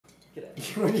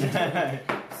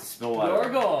Spill water. Your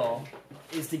goal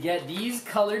is to get these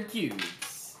colored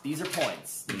cubes. These are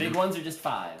points. The big ones are just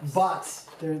 5s. But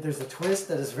there's a twist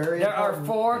that is very There important. are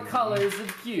 4 colors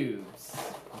of cubes.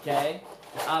 Okay?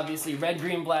 Obviously, red,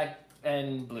 green, black,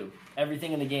 and blue.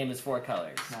 Everything in the game is 4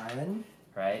 colors. 9.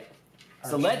 Right?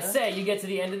 So Archer. let's say you get to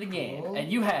the end of the game Cool.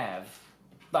 and you have,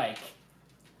 like,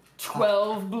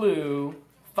 12 blue,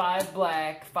 5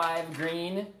 black, 5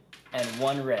 green, and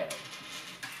 1 red.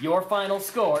 Your final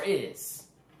score is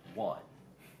 1.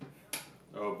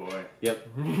 Oh boy. Yep.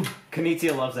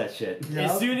 Kanitia loves that shit.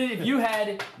 Yep. As soon as if you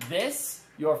had this,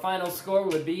 your final score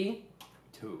would be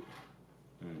 2.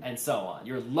 And so on.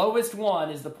 Your lowest one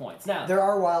is the points. Now, There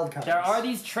are wild cards. there are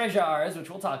these treasures, which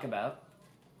we'll talk about.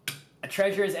 A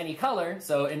treasure is any color,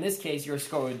 so in this case, your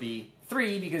score would be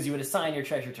 3 because you would assign your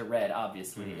treasure to red,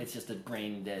 obviously. It's just a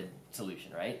brain-dead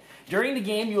solution, right? During the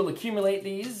game, you will accumulate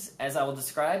these, as I will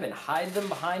describe, and hide them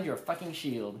behind your fucking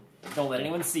shield. Don't let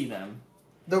anyone see them.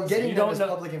 Though getting you them don't is know-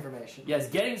 public information.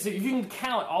 Yes, so if you can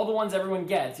count all the ones everyone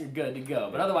gets, you're good to go.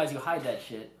 But otherwise, you hide that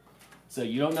shit, so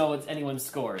you don't know what anyone's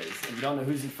score is, and you don't know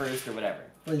who's in first or whatever.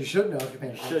 Well, you should know if you're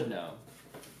paying You attention. should know.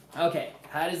 Okay,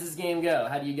 how does this game go?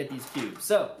 How do you get these cubes?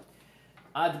 So,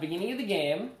 at the beginning of the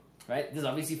game, right, there's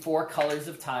obviously 4 colors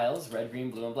of tiles, red,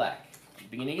 green, blue, and black. At the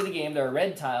beginning of the game, there are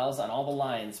red tiles on all the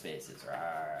lion spaces.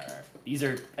 Rawr. These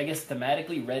are, I guess,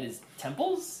 thematically, red is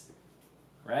temples,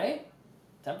 right?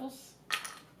 Temples?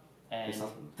 And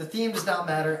The theme does not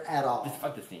matter at all.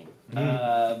 fuck the theme.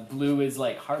 Blue is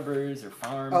like harbors or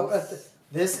farms. Oh,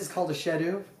 this is called a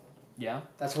shedu. Yeah?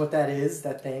 That's what that is,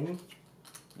 that thing.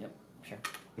 Yep,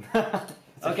 sure.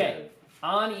 Okay,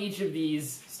 on each of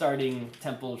these starting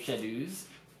temple shedus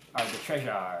are the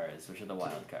treasures, which are the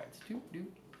wild cards. Doop, doop,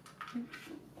 doop,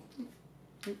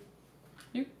 doop,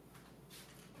 doop,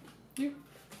 doop.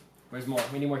 Where's more?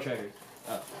 We need more treasures.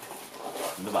 Oh.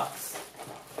 In the box.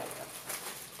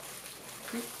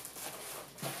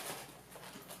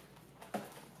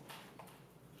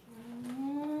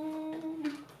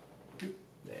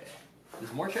 There.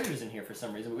 There's more treasures in here for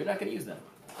some reason, but we're not going to use them.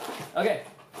 Okay.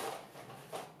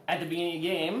 At the beginning of the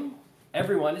game,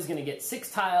 everyone is going to get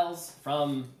 6 tiles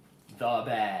from the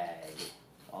bag.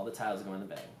 All the tiles go in the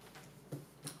bag.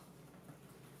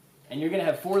 And you're going to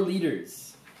have 4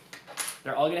 leaders.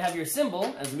 They're all going to have your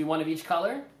symbol, as will be one of each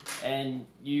color, and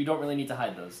you don't really need to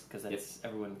hide those, because that's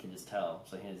everyone can just tell.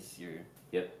 So here's your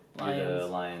Yep. lions. You're the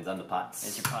lions. I'm the pots.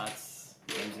 There's your pots.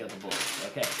 James got the bulls.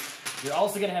 Okay. You're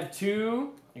also going to have 2,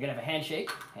 you're going to have a handshake,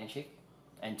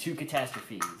 and 2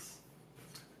 catastrophes.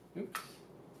 Oops.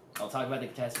 I'll talk about the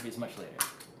catastrophes much later. But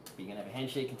you're going to have a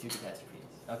handshake and 2 catastrophes.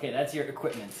 Okay, that's your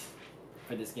equipment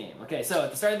for this game. Okay, so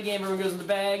at the start of the game, everyone goes in the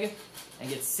bag and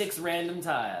gets 6 random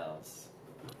tiles.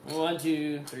 1,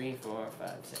 2, 3, 4, 5,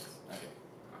 6.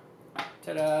 Okay.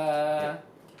 Ta-da! Yep.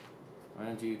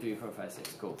 1, 2, 3, 4, 5,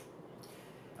 6. Cool.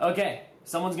 Okay,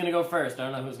 someone's going to go first. I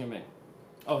don't know who's going to be.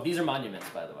 Oh, these are monuments,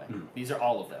 by the way. These are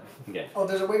all of them. Okay. Oh,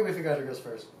 there's a way we figure out who goes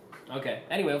first. Okay,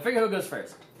 anyway, we'll figure out who goes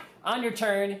first. On your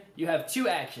turn, you have 2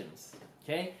 actions.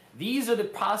 Okay? These are the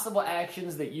possible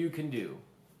actions that you can do.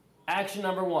 Action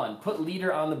number 1, put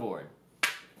leader on the board.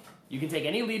 You can take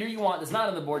any leader you want that's not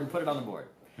on the board and put it on the board.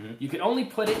 You can only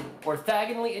put it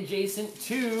orthogonally adjacent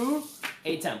to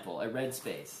a temple, a red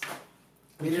space.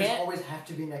 Leaders can't- always have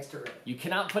to be next to it. You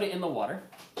cannot put it in the water,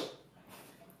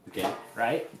 Okay.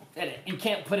 right? And you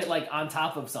can't put it like on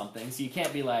top of something, so you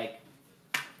can't be like,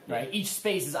 right? Each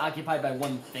space is occupied by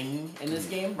one thing in this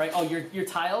game, right? Oh, your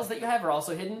tiles that you have are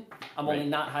also hidden. I'm only Right.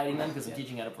 not hiding them because I'm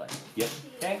teaching you how to play. Yep.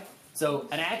 Okay? So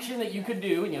an action that you could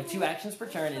do, and you have 2 actions per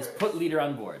turn, is put leader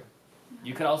on board.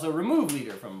 You could also remove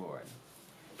leader from board.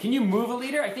 Can you move a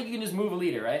leader? I think you can just move a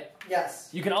leader, right? Yes.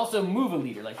 You can also move a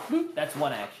leader, like boop, that's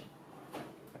 1 action.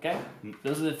 Okay?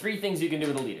 Those are the 3 things you can do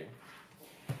with a leader.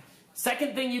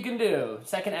 Second thing you can do,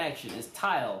 second action, is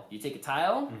tile. You take a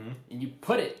tile and you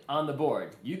put it on the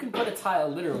board. You can put a tile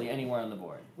literally anywhere on the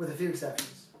board. With a few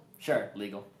exceptions. Sure,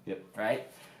 legal. Yep. Right?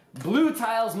 Blue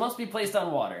tiles must be placed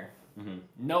on water.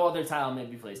 No other tile may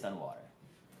be placed on water.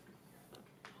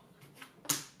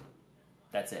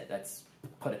 That's it. That's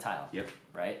put a tile. Yep.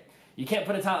 Right? You can't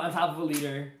put a tile on top of a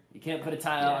leader. You can't put a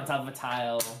tile on top of a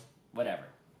tile. Whatever.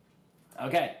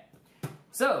 Okay.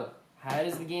 So, how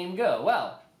does the game go?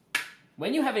 Well,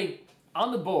 when you have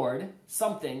on the board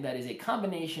something that is a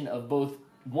combination of both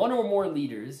 1 or more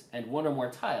leaders and 1 or more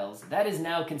tiles, that is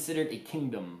now considered a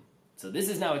kingdom. So this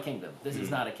is now a kingdom. This is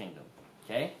not a kingdom.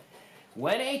 Okay?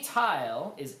 When a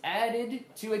tile is added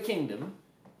to a kingdom,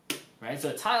 right? So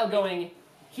a tile going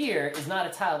here is not a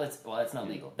tile that's not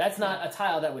legal. That's not a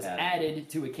tile that was added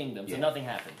to a kingdom, so nothing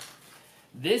happens.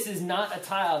 This is not a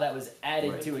tile that was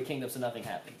added Right. to a kingdom, so nothing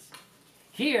happens.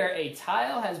 Here, a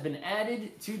tile has been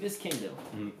added to this kingdom.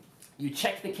 Mm-hmm. You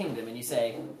check the kingdom and you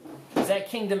say, does that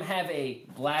kingdom have a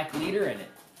black leader in it?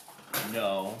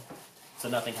 No. So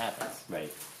nothing happens.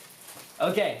 Right.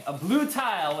 Okay, a blue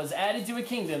tile was added to a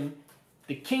kingdom.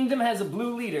 The kingdom has a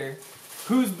blue leader.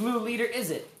 Whose blue leader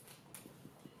is it?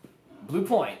 Blue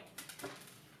point.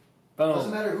 Boom.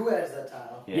 Doesn't matter who adds that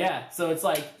tile. Yeah, so it's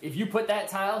like, if you put that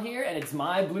tile here and it's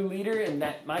my blue leader and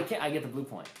that I get the blue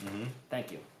point. Mm-hmm.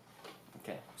 Thank you.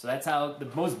 Okay, so that's how the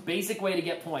most basic way to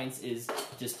get points is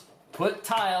just put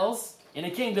tiles in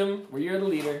a kingdom where you're the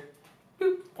leader.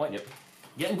 Boop, point. Yep.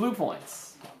 Getting blue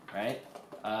points, right?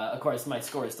 Of course, my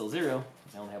score is still 0.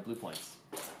 I only have blue points.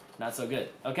 Not so good.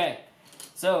 Okay,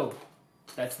 so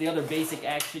that's the other basic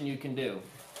action you can do.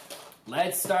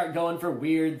 Let's start going for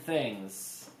weird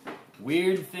things.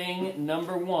 Weird thing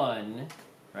number 1,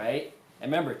 right?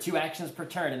 And remember, 2 actions per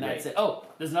turn, and that's Right. it. Oh,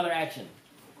 there's another action.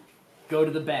 Go to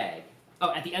the bag.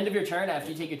 Oh, at the end of your turn, after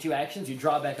you take your 2 actions, you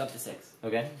draw back up to 6.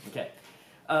 Okay. Okay.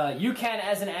 You can,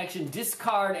 as an action,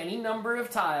 discard any number of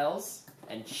tiles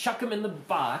and chuck them in the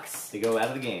box, They go out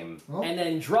of the game. Well, and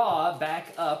then draw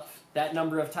back up that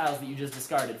number of tiles that you just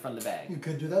discarded from the bag. you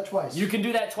could do that twice. You can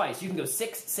do that twice. You can go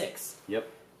 6, 6. Yep.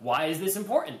 Why is this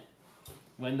important?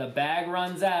 When the bag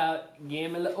runs out,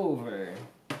 game is over.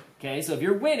 Okay, so if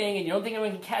you're winning and you don't think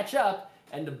anyone can catch up,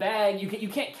 and the bag, you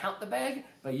can't count the bag,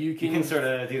 but you You can sort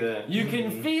of do the. you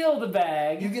can feel the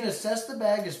bag You can assess the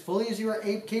bag as fully as you are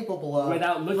capable of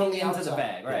without from looking the into the outside.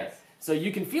 bag, right? Yes. So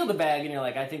you can feel the bag, and you're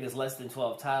like, I think there's less than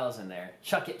 12 tiles in there.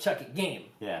 Chuck it, game,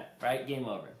 Yeah. right? Game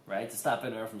over, right? To stop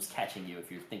anyone from catching you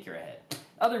if you think you're ahead.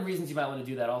 Other reasons you might want to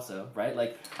do that also, right?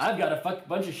 Like, I've got a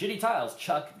bunch of shitty tiles.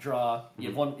 Chuck, draw. You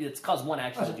have one. It's caused 1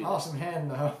 action That's to an do awesome hand,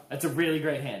 though. that. That's a really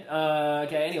great hand.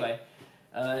 Okay, anyway.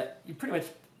 You pretty much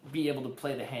be able to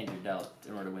play the hand you're dealt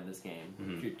in order to win this game.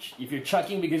 Mhm. If you're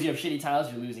chucking because you have shitty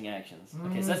tiles, you're losing actions.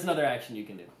 Okay, so that's another action you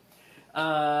can do.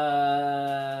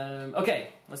 Okay,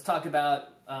 let's talk about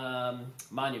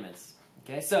monuments.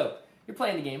 Okay, so you're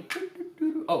playing the game.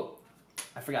 Oh,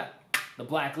 I forgot. The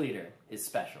black leader is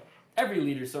special. Every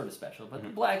leader is sort of special, but the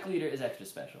black leader is extra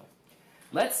special.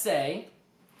 Let's say,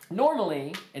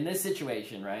 normally, in this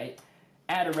situation, right,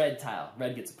 add a red tile.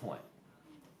 Red gets a point.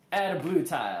 Add a blue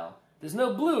tile. There's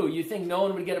no blue. You think no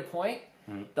one would get a point?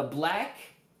 The black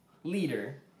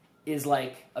leader is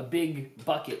like a big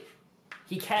bucket.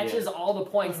 He catches all the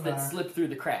points that slip through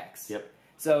the cracks. Yep.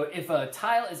 So if a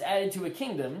tile is added to a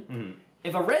kingdom,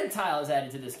 if a red tile is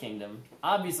added to this kingdom,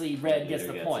 obviously red gets the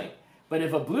Leader gets point. it. But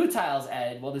if a blue tile is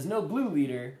added, well, there's no blue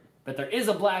leader, but there is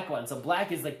a black one. So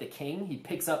black is like the king. He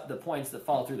picks up the points that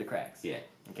fall through the cracks. Yeah.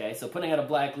 Okay, so putting out a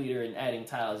black leader and adding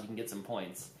tiles, you can get some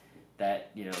points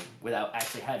that, you know, without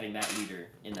actually having that leader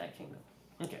in that kingdom.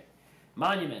 Okay.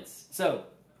 Monuments. So,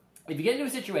 if you get into a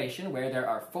situation where there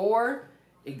are 4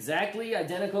 exactly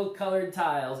identical colored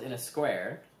tiles in a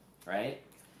square, right?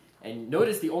 And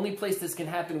notice the only place this can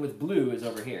happen with blue is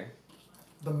over here.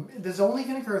 This is only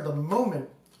going to occur the moment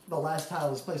the last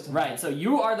tile is placed in. Right, so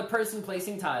you are the person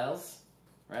placing tiles,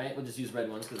 right? We'll just use red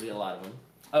ones because we have a lot of them.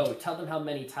 Oh, tell them how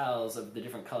many tiles of the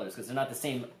different colors because they're not the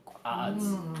same odds.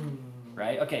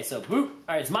 Right? Okay, so boop. All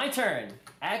right, it's my turn.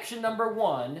 Action number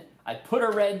 1, I put a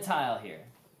red tile here.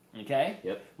 Okay?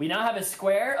 Yep. We now have a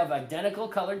square of identical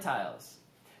colored tiles.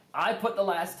 I put the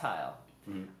last tile.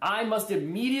 I must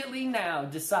immediately now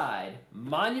decide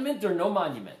monument or no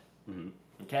monument.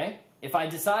 Okay? If I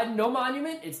decide no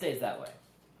monument, it stays that way.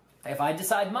 If I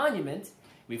decide monument,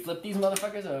 we flip these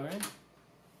motherfuckers over.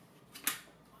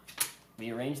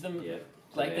 We arrange them Yep.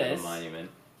 So like they have this. a monument.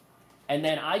 And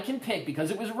then I can pick,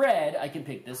 because it was red, I can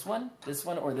pick this one,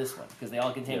 or this one, because they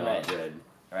all contain They're all red. good.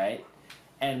 Right?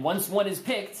 And once one is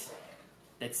picked,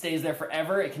 it stays there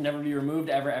forever. It can never be removed,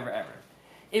 ever, ever, ever.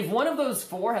 If one of those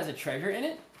 4 has a treasure in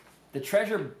it, the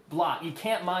treasure block, you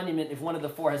can't monument if one of the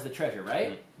 4 has the treasure,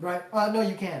 right? Right. No,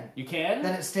 you can. You can?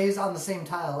 Then it stays on the same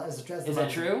tile as the treasure. Is that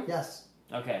true? Yes.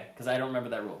 Okay, because I don't remember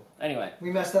that rule. Anyway.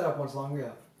 We messed that up once long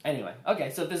ago. Anyway.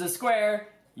 Okay, so if there's a square,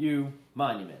 you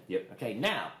monument. Yep. Okay,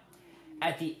 now,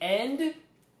 at the end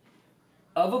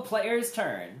of a player's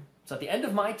turn, so at the end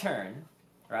of my turn,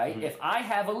 right, if I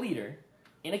have a leader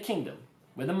in a kingdom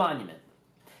with a monument,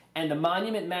 and the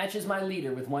monument matches my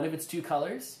leader with one of its 2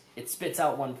 colors, it spits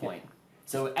out 1 point.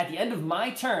 So at the end of my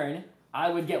turn, I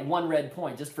would get 1 red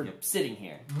point just for sitting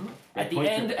here. At the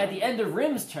end of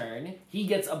Rim's turn, he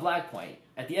gets a black point.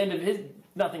 At the end of his,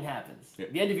 nothing happens. Yep.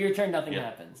 At the end of your turn, nothing Yep.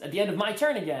 happens. At the end of my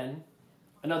turn again,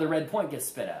 another red point gets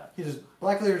spit out.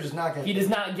 Black leader does not get. He does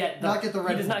not get the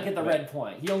red. He does not get the red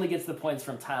point. He only gets the points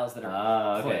from tiles that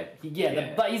are okay.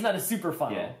 But he's not a super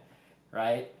funnel,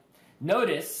 right?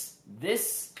 Notice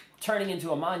this turning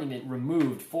into a monument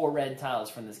removed 4 red tiles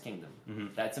from this kingdom. Mm-hmm.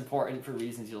 That's important for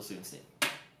reasons you'll soon see.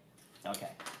 Okay,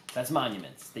 that's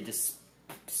monuments. They just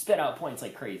spit out points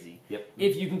like crazy. Yep.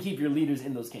 If you can keep your leaders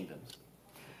in those kingdoms.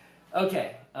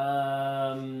 Okay,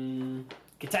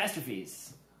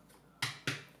 catastrophes.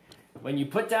 When you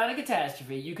put down a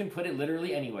catastrophe, you can put it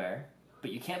literally anywhere,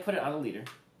 but you can't put it on a leader,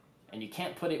 and you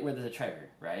can't put it where there's a treasure,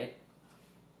 right?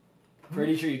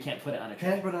 Pretty sure you can't put it on a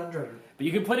treasure. Can't put it on a treasure. But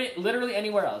you can put it literally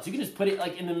anywhere else. You can just put it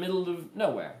like in the middle of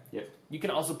nowhere. Yep. You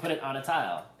can also put it on a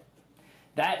tile.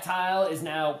 That tile is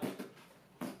now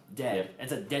dead. Yep.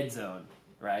 It's a dead zone,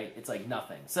 right? It's like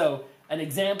nothing. So an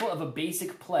example of a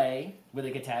basic play with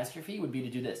a catastrophe would be to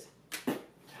do this.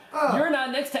 Oh. You're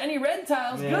not next to any red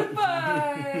tiles. Yeah.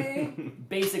 Goodbye.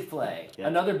 Basic play. Yep.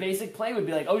 Another basic play would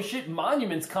be like, oh shit,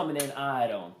 monuments coming in. I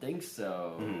don't think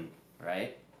so.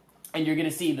 Right? And you're going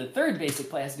to see the third basic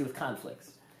play has to do with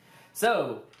conflicts.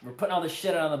 So we're putting all this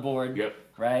shit on the board. Yep.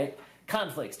 Right?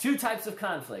 Conflicts. 2 types of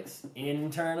conflicts.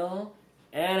 Internal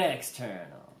and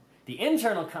external. The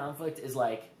internal conflict is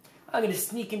like, I'm going to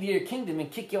sneak into your kingdom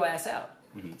and kick your ass out.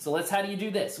 So how do you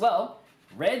do this? Well,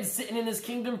 red's sitting in his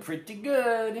kingdom pretty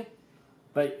good,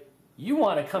 but you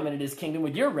want to come into this kingdom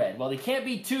with your red. Well, there can't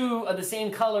be 2 of the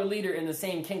same color leader in the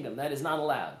same kingdom. That is not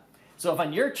allowed. So if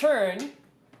on your turn,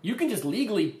 you can just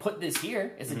legally put this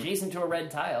here. It's adjacent to a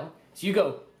red tile. So you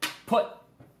go, put.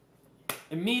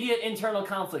 Immediate internal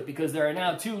conflict because there are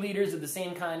now 2 leaders of the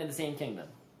same kind in the same kingdom.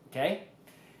 Okay?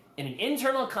 In an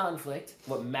internal conflict,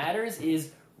 what matters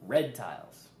is red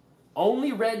tiles.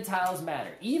 Only red tiles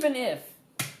matter. Even if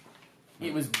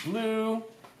it was blue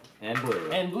and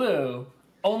blue,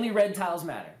 only red tiles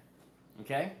matter.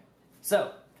 Okay?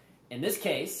 So, in this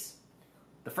case,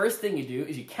 the first thing you do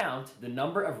is you count the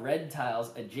number of red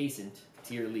tiles adjacent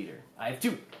to your leader. I have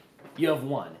 2. You have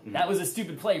 1. That was a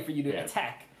stupid play for you to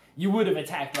attack. You would have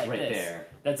attacked like this. There.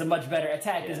 That's a much better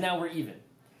attack because now we're even.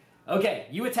 Okay,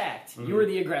 you attacked. You were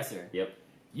the aggressor. Yep.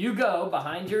 You go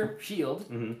behind your shield.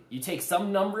 You take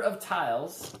some number of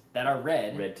tiles that are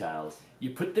red. Red tiles.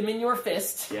 You put them in your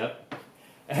fist. Yep.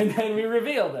 And then we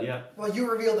reveal them. Yep. Well, you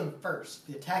reveal them first,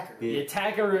 the attacker. The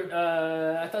attacker,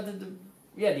 I thought that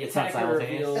the attacker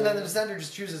reveals. And then the defender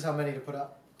just chooses how many to put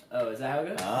up. Oh, is that how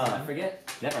it goes? I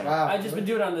forget. Wow. I've just been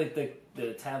doing it on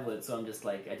the tablet, so I'm just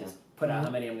like, I just put out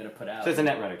how many I'm going to put out. So it's a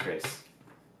net runner, Chris.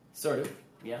 Sort of,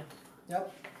 yeah.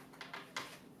 Yep.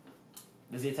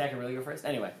 Does the attacker really go first?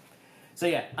 Anyway. So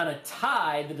yeah, on a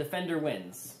tie, the defender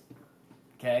wins.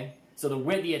 Okay? So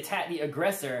the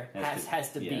aggressor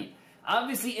has to beat.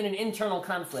 Obviously, in an internal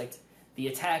conflict, the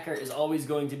attacker is always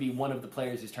going to be one of the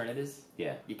players whose turn it is.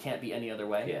 Yeah. You can't be any other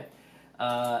way.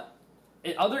 Yeah.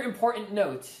 Other important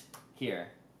note here.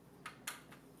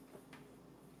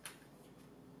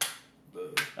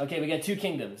 Okay, we got 2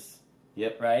 kingdoms.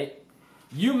 Yep. Right?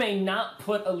 You may not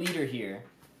put a leader here.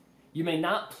 You may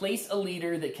not place a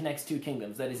leader that connects 2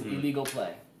 kingdoms. That is an illegal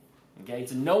play. Okay?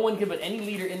 So no one can put any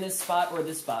leader in this spot or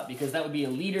this spot because that would be a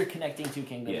leader connecting 2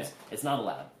 kingdoms. Yeah. It's not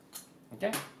allowed.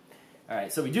 Okay?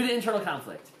 Alright, so we do the internal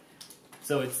conflict.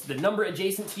 So it's the number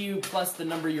adjacent to you plus the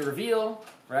number you reveal,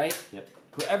 right? Yep.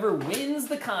 Whoever wins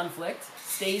the conflict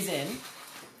stays in,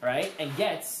 right, and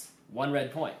gets 1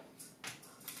 red point.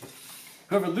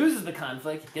 Whoever loses the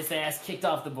conflict gets their ass kicked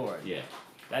off the board. Yeah.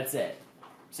 That's it.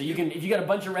 So you can, if you got a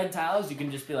bunch of red tiles, you can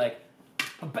just be like,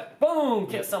 boom,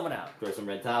 kick someone out. Throw some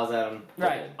red tiles at them.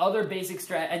 Right. Other basic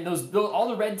and all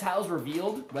the red tiles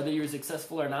revealed, whether you're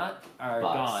successful or not, are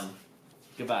gone.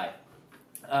 Goodbye.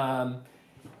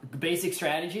 Basic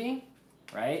strategy,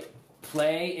 right?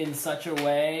 Play in such a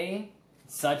way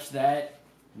such that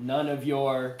none of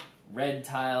your red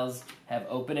tiles have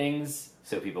openings.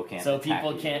 So people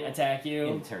can't attack you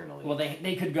internally. Well,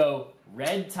 they could go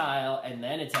red tile and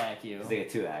then attack you. 'Cause they get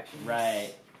 2 actions.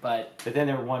 Right. But then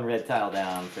they're 1 red tile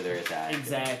down for their attack.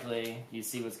 Exactly. You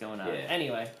see what's going on. Yeah.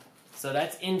 Anyway, so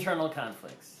that's internal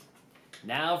conflicts.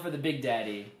 Now for the big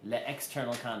daddy, the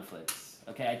external conflicts.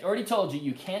 Okay, I already told you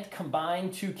you can't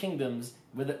combine 2 kingdoms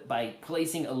by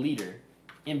placing a leader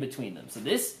in between them. So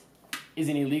this is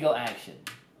an illegal action.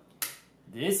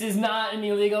 This is not an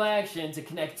illegal action to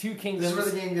connect 2 kingdoms. This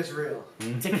is where the game gets real.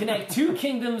 To connect 2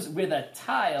 kingdoms with a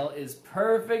tile is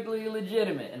perfectly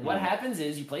legitimate. And what happens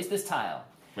is you place this tile.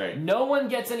 Right. No one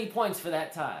gets any points for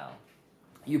that tile.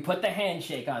 You put the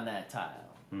handshake on that tile.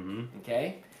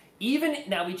 Okay?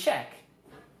 Now we check.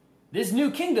 This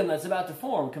new kingdom that's about to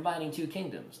form, combining 2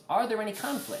 kingdoms. Are there any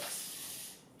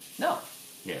conflicts? No.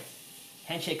 Yeah.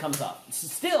 Handshake comes off.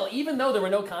 Still, even though there were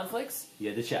no conflicts, You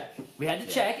had to check. we had to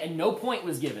check, and no point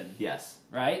was given. Yes.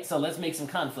 Right? So let's make some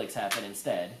conflicts happen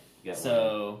instead. You got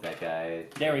So- one, that guy.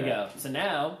 There we that. go. So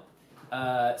now,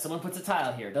 someone puts a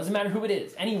tile here. Doesn't matter who it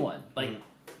is. Anyone. Like,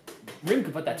 Rim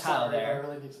could put that I'm tile sorry, there. I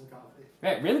really need some coffee.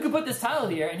 Right, Rim could put this tile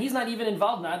here, and he's not even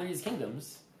involved in either of these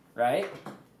kingdoms, right?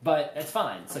 But that's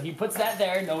fine. So he puts that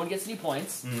there, no one gets any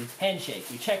points. Handshake,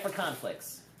 we check for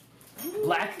conflicts.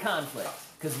 Black conflict,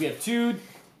 because we have two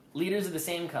leaders of the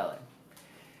same color.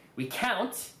 We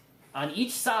count on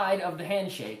each side of the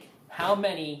handshake how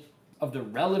many of the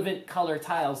relevant color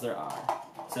tiles there are.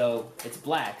 So it's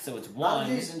black, so it's one.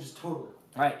 Jason, just total.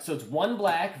 Right, so it's 1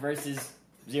 black versus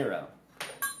 0.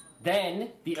 Then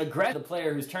the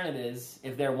player whose turn it is,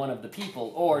 if they're one of the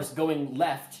people, or is going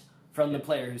left from the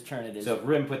player whose turn it is. So if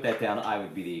Rim put that down, I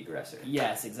would be the aggressor.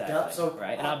 Yes, exactly. Yep, so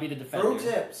right, and I'll be the defender. Pro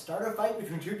tip: start a fight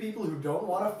between two people who don't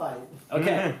want to fight.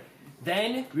 Okay.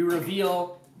 Then we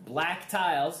reveal black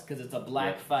tiles because it's a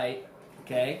black Yep. fight.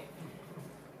 Okay.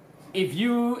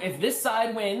 If this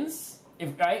side wins,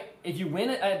 if you win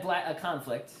a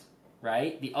conflict,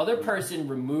 right, the other person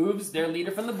removes their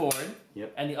leader from the board,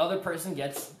 Yep. and the other person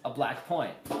gets a black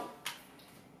point.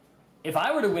 If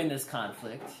I were to win this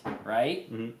conflict, right,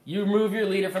 you remove your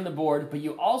leader from the board, but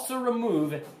you also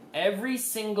remove every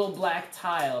single black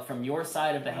tile from your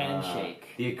side of the handshake.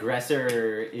 The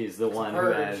aggressor is the one who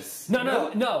Purge. has.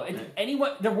 No.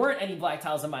 There weren't any black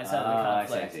tiles on my side of the I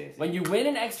conflict. see. When you win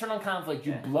an external conflict,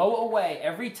 you blow away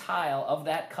every tile of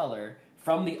that color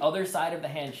from the other side of the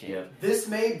handshake. Yep. This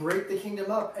may break the kingdom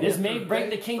up. This may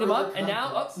break the kingdom further up, and now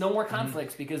conflicts. no more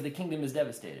conflicts because the kingdom is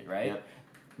devastated, right? Yep.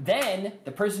 Then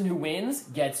the person who wins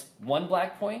gets 1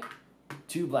 black point,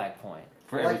 2 black point.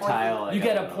 For every Black point tile. I You got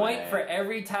get a one point away. for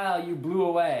every tile you blew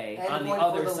away And on a the point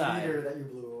other for the side. leader that you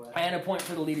blew away. And a point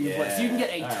for the leader you play. So you can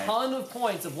get a Alright. ton of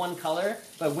points of one color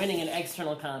by winning an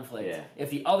external conflict. Yeah. If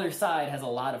the other side has a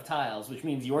lot of tiles, which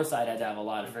means your side had to have a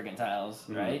lot of friggin' tiles,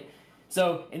 right?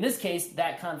 So in this case,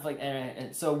 that conflict.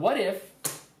 And so what if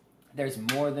there's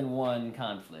more than one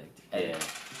conflict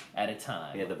at a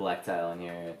time? Yeah, the black tile in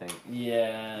here, I think.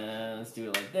 Yeah, let's do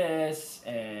it like this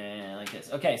and like this.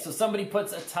 Okay, so somebody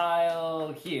puts a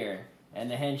tile here, and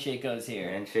the handshake goes here.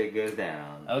 Handshake goes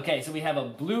down. Okay, so we have a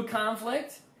blue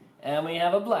conflict, and we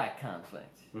have a black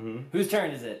conflict. Whose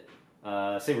turn is it?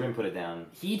 Say Rim put it down.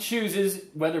 He chooses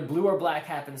whether blue or black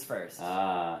happens first.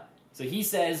 Ah. So he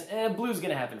says, blue's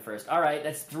gonna happen first. Alright,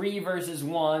 that's 3 versus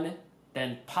 1.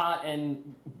 Then Pot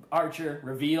and Archer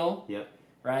reveal. Yep.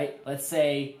 Right? Let's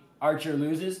say Archer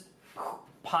loses.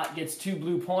 Pot gets 2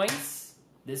 blue points.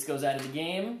 This goes out of the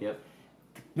game. Yep.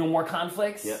 No more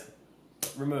conflicts. Yep.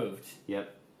 Removed.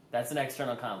 Yep. That's an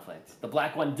external conflict. The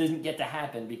black one didn't get to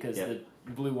happen because the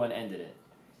blue one ended it.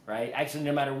 Right? Actually,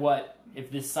 no matter what,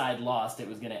 if this side lost, it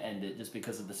was going to end it just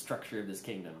because of the structure of this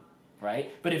kingdom.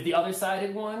 Right? But if the other side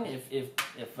had won, if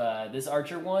this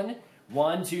Archer won,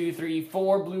 1, 2, 3,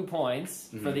 4 blue points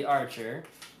for the Archer.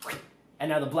 And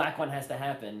now the black one has to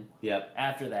happen. Yep.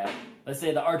 After that, let's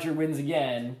say the Archer wins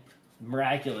again,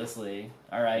 miraculously.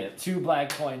 All right, Yep. 2 black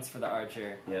points for the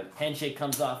Archer. Yep. Handshake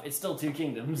comes off. It's still 2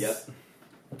 kingdoms. Yep.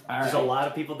 All There's right. a lot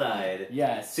of people died.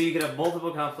 Yes. So you could have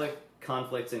multiple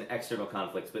conflicts and external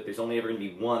conflicts, but there's only ever going to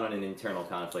be one on an internal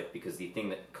conflict because the thing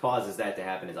that causes that to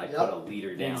happen is I put a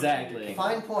leader down. Exactly. in your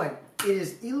Fine point. It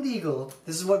is illegal.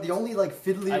 This is what the only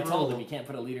fiddly I rule. told him you can't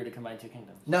put a leader to combine 2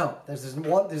 kingdoms. No, there's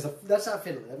one. That's not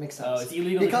fiddly. That makes sense. Oh, it's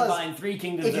illegal because to combine 3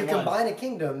 kingdoms if you at once. combine a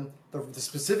kingdom, the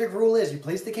specific rule is you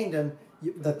place the kingdom,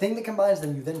 the thing that combines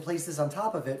them, you then place this on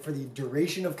top of it for the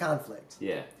duration of conflict.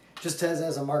 Yeah. Just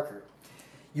as a marker.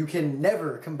 You can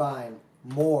never combine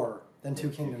more than 2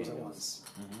 kingdoms at once.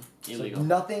 Illegal. So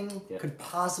nothing Yep. could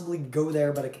possibly go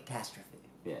there but a catastrophe.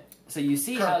 Yeah. So you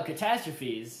see how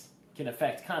catastrophes can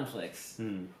affect conflicts,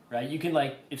 right? You can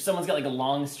if someone's got a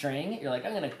long string, you're like,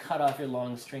 I'm gonna cut off your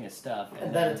long string of stuff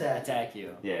and then then attack. attack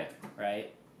you, Yeah.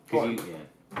 right? 'Cause Or- you,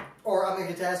 Or I'm a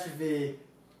catastrophe,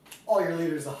 all your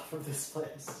leaders off of this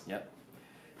place. Yep.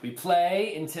 We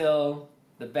play until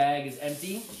the bag is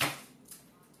empty.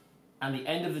 On the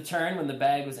end of the turn, when the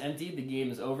bag was empty, the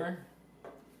game is over.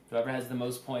 Whoever has the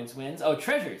most points wins. Oh,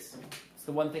 treasures. It's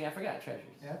the one thing I forgot, treasures.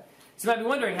 Yeah. So you might be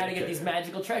wondering how to get these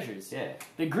magical treasures. Yeah.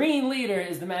 The green leader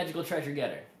is the magical treasure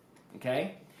getter.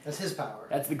 Okay? That's his power.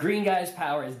 That's the green guy's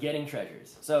power is getting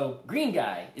treasures. So green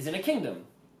guy is in a kingdom,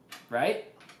 right?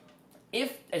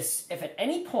 If at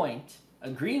any point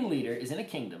a green leader is in a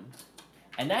kingdom,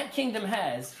 and that kingdom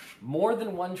has more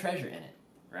than 1 treasure in it,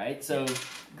 right? So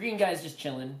green guy's just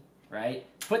chilling, right?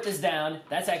 Put this down.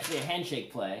 That's actually a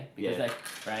handshake play because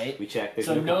Yeah. right? We check. There's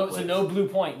So no conflicts. no blue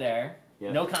point there.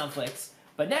 Yep. No conflicts.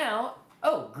 But now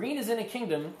oh, green is in a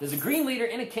kingdom. There's a green leader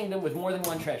in a kingdom with more than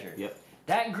one treasure. Yep.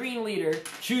 That green leader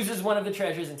chooses one of the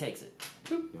treasures and takes it.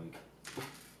 Yoink.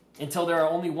 Until there are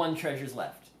only one treasures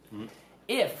left. Mhm.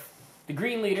 If the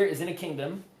green leader is in a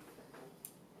kingdom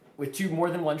with more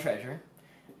than one treasure,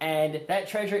 and that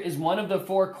treasure is one of the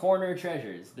 4 corner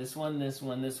treasures, this one, this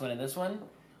one, this one, and this one,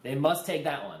 they must take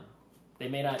that one. They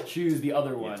may not choose the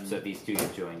other one. Yep. So if these two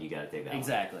get joined, you gotta take that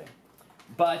Exactly.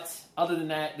 But other than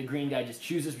that, the green guy just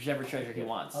chooses whichever treasure he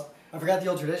wants. Oh, I forgot the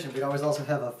old tradition. We'd always also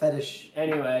have a fetish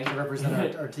Anyway, to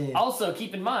represent our team. also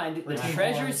keep in mind the Retain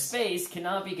treasure ones. space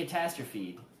cannot be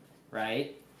catastrophed,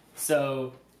 right?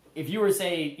 So if you were,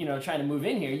 say, trying to move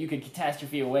in here, you could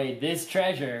catastrophe away this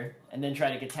treasure and then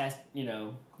try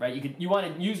to right? You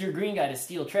want to use your green guy to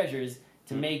steal treasures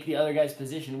to make the other guy's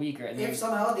position weaker. And If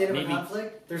somehow at the end of maybe- a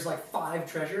conflict, there's like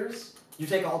 5 treasures, you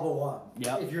take all but one.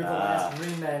 Yep. If you're the last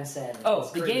green man standing. Oh,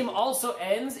 It's the crazy. game also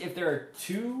ends if there are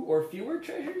 2 or fewer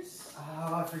treasures.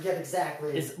 Oh, I forget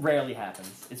exactly. It rarely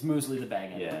happens. It's mostly the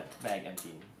bag empty. Yeah. Bag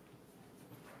empty.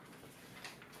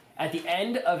 At the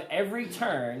end of every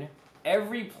turn,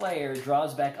 every player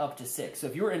draws back up to 6. So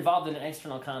if you were involved in an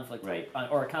external conflict Right.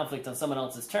 Or a conflict on someone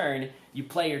else's turn, you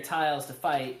play your tiles to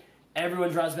fight. Everyone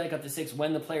draws back up to 6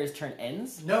 when the player's turn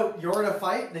ends. No, you're in a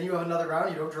fight, then you have another round,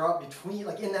 you don't draw up between,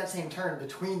 like in that same turn,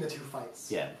 between the 2 fights.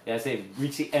 Yeah. I say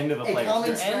reach the end of a A player's common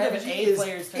turn. End of strategy a is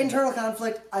player's turn. internal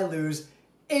conflict, I lose.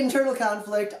 Internal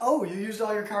conflict, oh, you used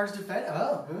all your cards to defend.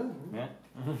 Oh. Yeah.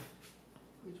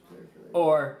 Each player for that.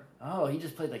 Or, oh, he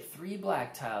just played like 3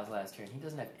 black tiles last turn. He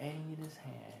doesn't have any in his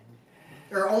hand.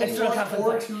 There are only External 1 or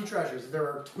conflict. 2 treasures. There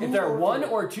are 2 If there are 1 4.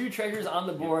 or 2 treasures on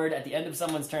the board at the end of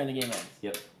someone's turn, the game ends.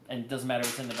 Yep. And it doesn't matter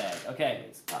what's in the bag. Okay.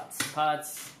 It's pots.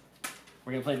 Pots.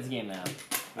 We're gonna play this game now.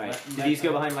 All right. Do these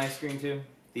go behind my screen too?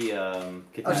 The Oh,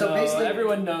 so So basically-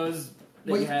 everyone knows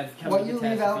that you have how what many you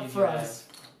leave out catastrophes for you have. us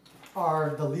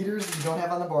are the leaders that you don't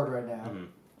have on the board right now, Mhm.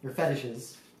 your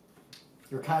fetishes,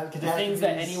 your The things that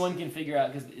catastrophes, anyone can figure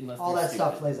out because unless all they're that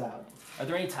stuff stupid. plays out. Are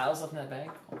there any tiles left in that bag?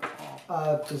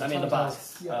 There's I a mean ton the of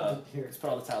box. tiles. Yeah, here. Let's put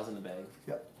all the tiles in the bag.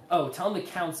 Yep. Oh, tell them the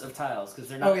counts of tiles because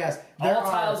they're not. Oh yes, all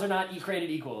tiles are not created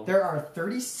equal. There are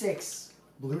 36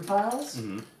 blue tiles,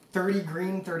 Mhm. 30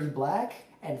 green, 30 black,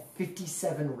 and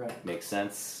 57 red. Makes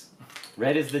sense.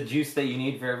 Red is the juice that you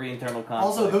need for every internal conflict.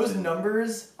 Also, those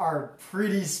numbers are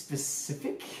pretty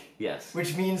specific, Yes.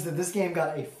 which means that this game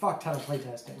got a fuck ton of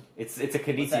playtesting. It's a that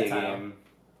Kanitzia tile? game.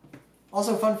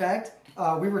 Also, fun fact,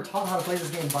 we were taught how to play this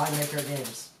game by Maker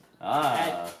Games.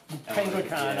 Ah. PenguinCon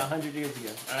yeah. 100 years ago.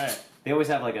 All right. They always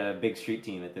have like a big street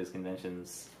team at those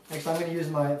conventions. Next, I'm going to use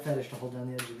my fetish to hold down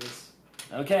the edge of this.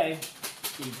 Okay.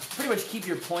 You pretty much keep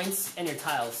your points and your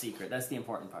tiles secret. That's the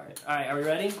important part. All right. Are we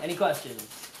ready? Any questions?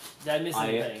 Did I miss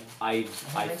anything? I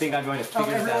think I'm going to Oh,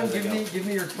 figure this out everyone, as I go. give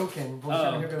me your token. We'll Oh,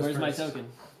 determine who goes where's my first.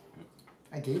 token?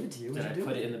 I gave it to you. Did I What'd you do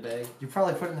put it with in the bag? You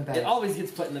probably put it in the bag. It always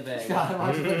gets put in the bag. God,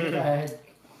 why'd you put it in the bag?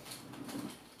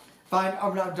 Fine.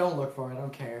 Oh no, don't look for it. I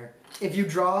don't care. If you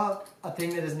draw a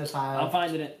thing that isn't a tile, I'm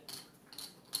finding it.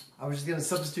 I was just gonna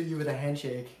substitute you with a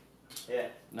handshake. Yeah.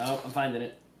 No, I'm finding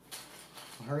it.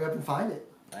 Well, hurry up and find it.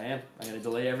 I am. I'm gonna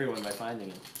delay everyone by finding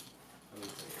it.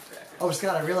 Oh,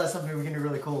 Scott, I realized something we can do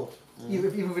really cool. Even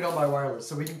if we don't buy wireless,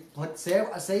 so we can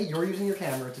say you're using your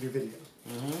camera to do video,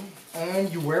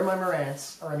 and you wear my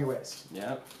Marantz around your waist.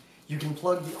 Yep. You can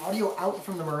plug the audio out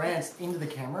from the Marantz into the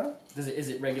camera. Is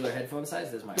it regular headphone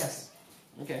size? There's my. Yes.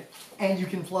 Okay. And you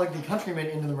can plug the Countryman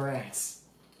into the Marantz.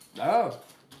 Oh.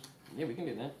 Yeah, we can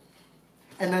do that.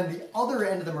 And then the other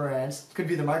end of the Marantz could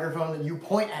be the microphone that you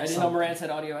point at. I didn't know something. Marantz had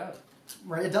audio out.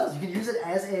 Right, it does. You can use it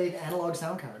as an analog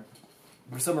sound card.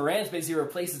 So Marantz basically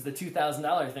replaces the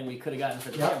 $2,000 thing we could have gotten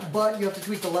for the Yep, camera. but you have to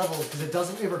tweak the levels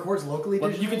because it records locally.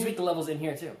 Well, you can digitally. tweak the levels in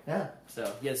here too. Yeah.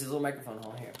 So yeah, this is a little microphone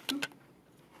hole here.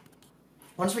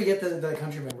 Once we get the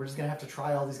Countryman, we're just gonna have to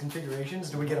try all these configurations.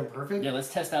 Do we get them perfect? Yeah,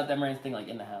 let's test out that Marantz thing like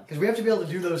in the house. Because we have to be able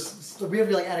to do those. We have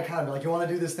to be like at a con, be like, you want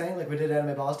to do this thing like we did at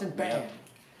Anime Boston? Bam. Yeah.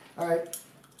 All right.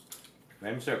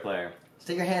 Random start player.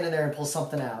 Stick your hand in there and pull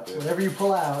something out. Whatever you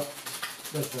pull out,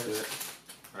 goes first.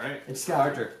 All right. It's Scott.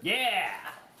 Archer. Yeah.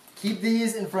 Keep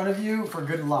these in front of you for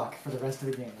good luck for the rest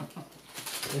of the game.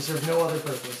 They serve no other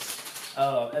purpose.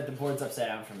 Oh, the board's upside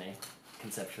down for me,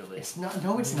 conceptually. It's not.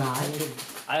 No, it's not.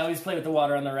 I always play with the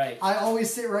water on the right. I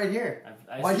always sit right here.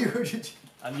 Why do you?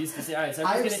 I'm used to say. All right, so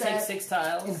I'm I've just gonna take sat 6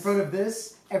 tiles. In front of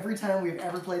this, every time we've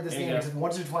ever played this There you game, go. except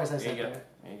once or twice I There sat you go. there.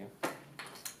 There you go.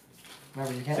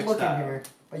 Remember, you can't 6 look tiles. in here,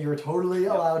 but you're totally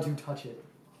allowed to touch it.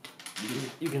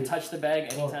 You can touch the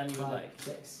bag Four, anytime you would five, like.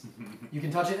 6. You can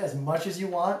touch it as much as you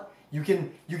want. You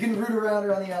can root around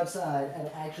on the outside and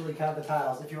actually count the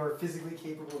tiles if you are physically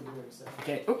capable of doing so.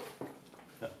 Okay. Oop.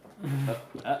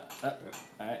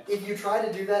 Alright. If you try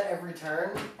to do that every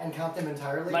turn and count them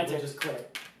entirely, My you'll turn. just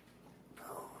quit.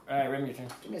 Alright, Rem, your turn.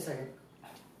 Give me a second.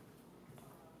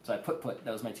 So I put.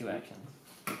 That was my 2 actions.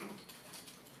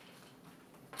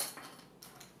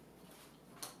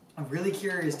 I'm really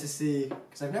curious to see,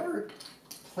 because I haven't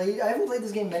played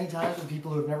this game many times with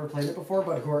people who have never played it before,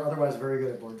 but who are otherwise very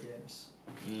good at board games.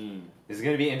 This is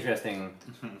going to be interesting.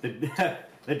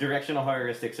 The directional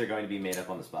heuristics are going to be made up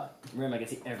on the spot. Rem, I can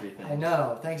see everything. I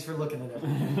know. Thanks for looking at it.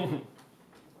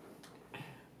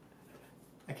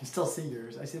 I can still see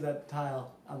yours. I see that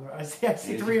tile. I see Here's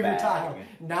 3 your of your bag. tile.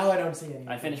 Now I don't see any.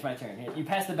 I finished my turn. You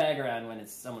pass the bag around when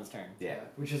it's someone's turn. Yeah.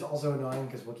 Which is also annoying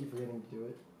because we'll keep forgetting to do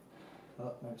it.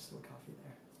 Oh, no, still coffee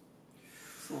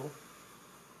there.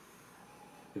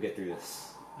 We'll get through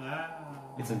this. Ah.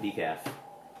 Get some decaf.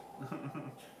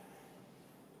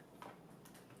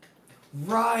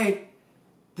 Right!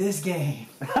 This game.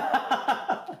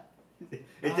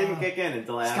 It didn't kick in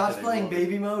until after. Scott's they playing rolled it.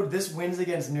 baby mode. This wins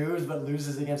against News, but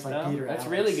loses against like No, Peter. that's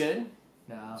Alex. really good.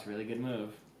 No. That's a really good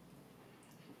move.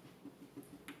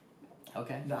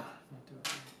 Okay, Nah, not doing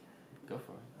it. go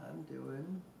for it. I'm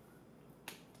doing.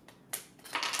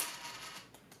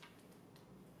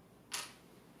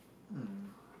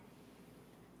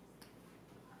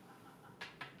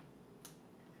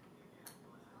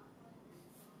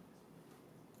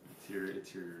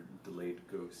 It's your delayed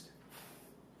ghost.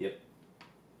 Yep.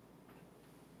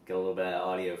 Get a little bit of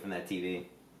audio from that TV.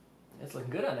 It's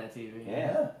looking good on that TV.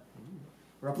 Yeah.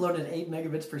 We're uploading at 8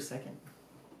 megabits per second.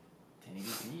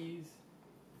 1080p's.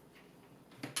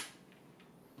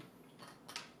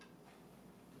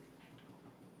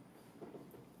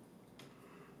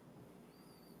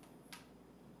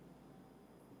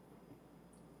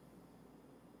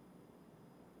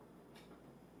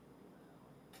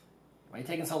 Why are you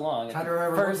taking so long? Trying to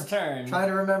remember First turn. Trying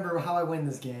to remember how I win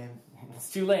this game. It's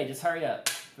too late. Just hurry up.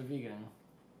 For vegan.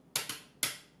 You're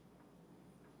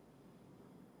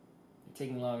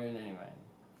taking longer than anyway.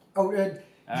 Oh, you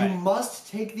Alright. must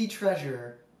take the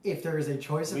treasure if there is a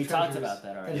choice of We treasures talked about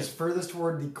that already. that is furthest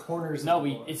toward the corners. No, of the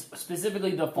we. board. It's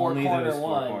specifically the four Only corner those four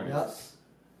one. corners. Yep.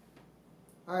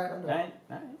 All right, I'm done. Alright,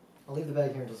 alright. I'll leave the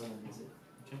bag here until someone needs it.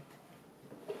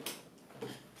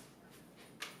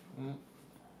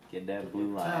 Get that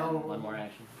blue line. Ow. One more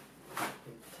action. Paper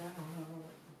towel.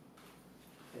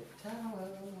 Paper towel.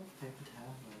 Paper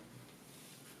towel.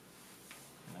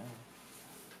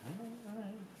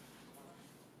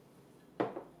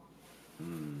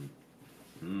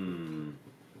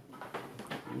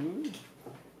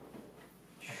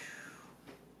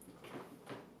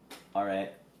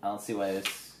 Alright, I don't see why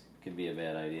this could be a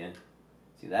bad idea.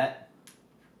 See that?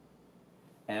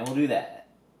 And we'll do that.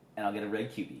 And I'll get a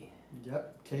red QB.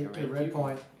 Yep, take Take a your red red cube.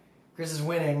 point. Chris is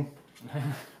winning.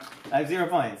 I have 0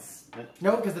 points.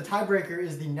 No, because the tiebreaker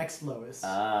is the next lowest.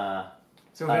 Ah.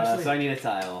 So eventually, So I need a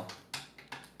tile.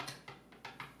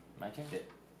 My turn.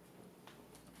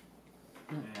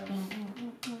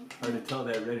 Hard to tell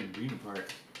that red and green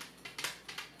apart.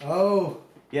 oh,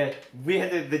 Yeah, we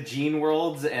had the Gene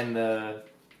worlds and the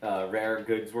rare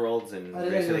goods worlds and I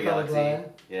didn't Race know of the you were Galaxy. colorblind.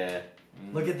 Yeah.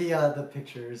 look at the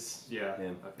pictures. Yeah. Yeah.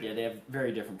 Okay. Yeah, they have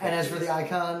very different. And as for pictures. the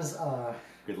icons,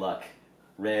 Good luck.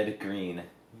 Red, green.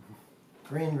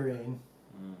 green, green.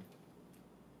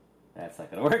 That's not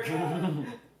gonna work.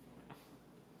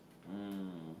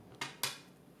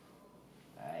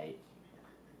 Alright.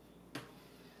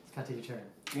 Scott, take your turn.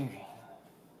 Green, green.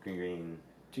 Green, green.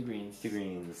 2 greens. 2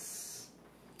 greens.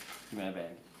 Give me my bag.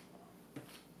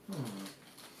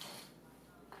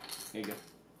 There you go.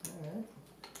 Alright.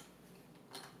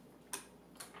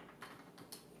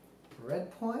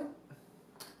 Red point.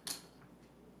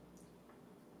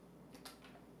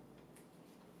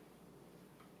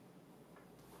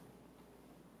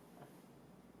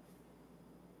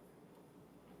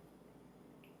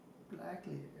 Black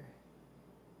leader.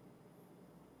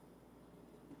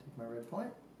 Take my red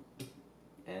point.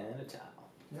 And a towel.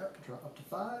 Yep, draw up to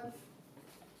 5.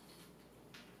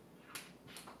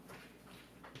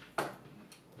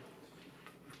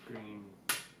 Green.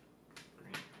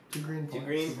 2 green 2 points.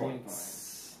 green Green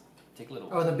points. Take little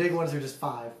Oh, and the ones. big ones are just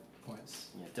 5 points.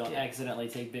 Yeah, don't Yeah. accidentally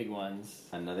take big ones.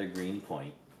 Another green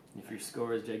point. If your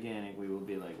score is gigantic, we will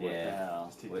be like, what the Yeah. hell?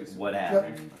 Just take What, this what one.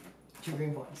 happened? 2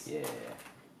 green points. Yeah.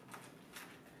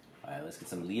 Alright, let's get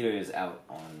some leaders out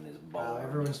on this ball. Wow,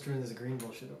 everyone's doing this green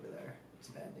bullshit over there. It's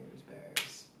bad news,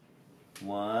 Bears.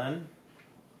 1.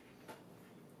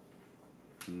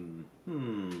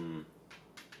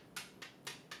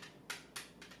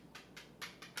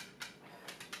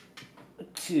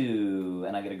 Two,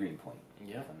 and I get a green point.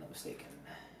 Yep. If I'm not mistaken.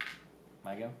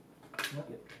 My go? Yep.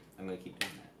 I'm gonna keep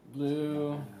doing that.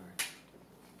 Blue.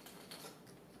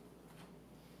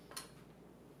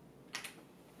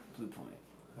 Blue point.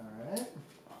 Alright.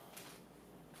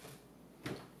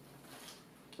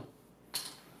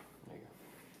 There you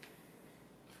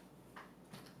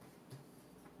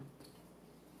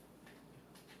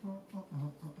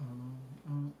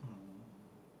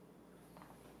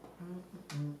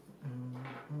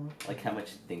go. Like how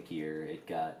much thinkier it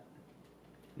got.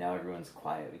 Now everyone's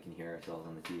quiet. We can hear ourselves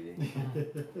on the TV.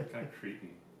 Kind of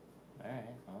creepy. Alright,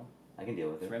 well. I can deal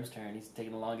with It's it. Rem's turn. He's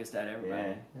taking the longest out of everybody.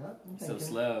 Yeah. Yep, I'm So thinking.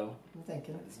 slow I'm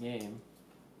thinking. at this game.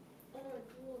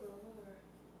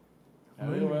 I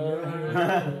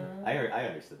I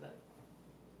understood that.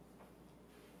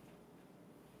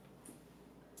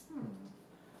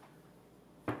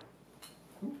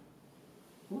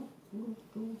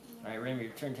 Alright, Rim,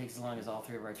 your turn takes as long as all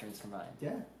three of our turns combined.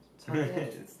 Yeah, it's hard to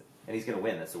get. And he's gonna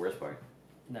win. That's the worst part.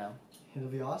 No. It'll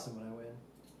be awesome when I win.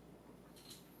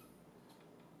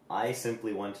 I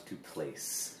simply want to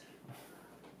place.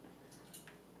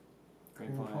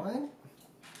 Green Green point. point.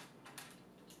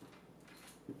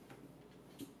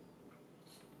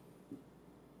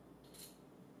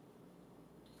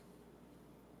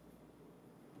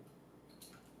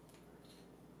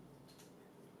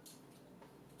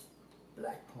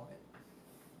 Black point.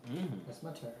 Mm-hmm. That's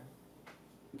my turn.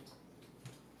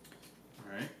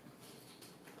 Alright.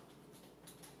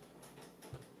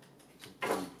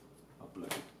 A blue.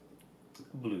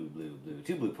 Blue, blue, blue.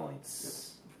 2 blue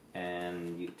points.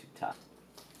 And you to top.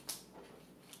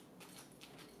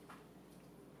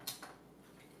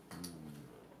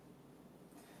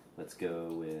 Let's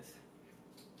go with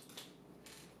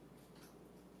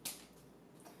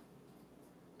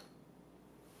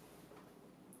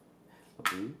a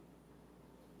blue.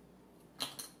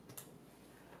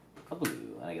 A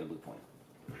blue. And I get a blue point.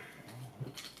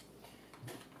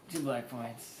 2 black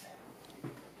points.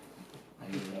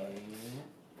 I need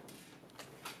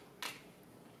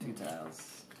 2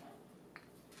 tiles.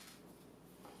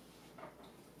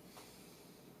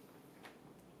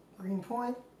 Green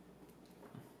point.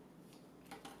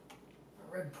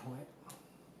 A red point.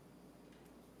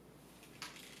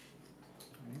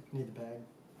 Need the bag.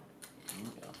 There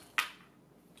you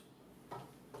go.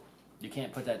 You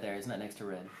can't put that there. It's not next to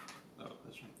red. Oh,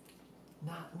 that's right.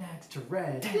 Not next to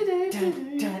red.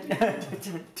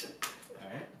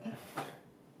 Alright.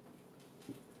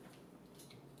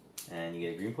 And you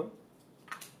get a green point?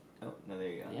 Oh, no, there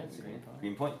you go. Yeah, That's green point.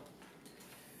 Green point.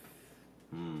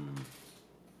 Hmm.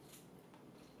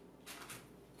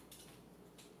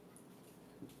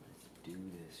 Let's do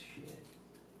this shit.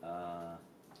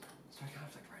 Start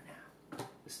conflict right now.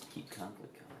 Let's keep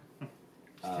conflict going.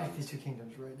 Stack these 2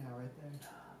 kingdoms right now, right there.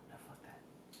 No, fuck that.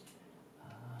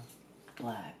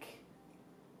 Black.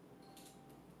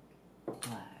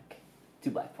 Black.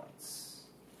 2 black points.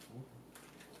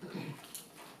 2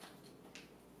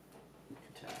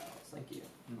 tiles. Thank you.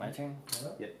 My turn?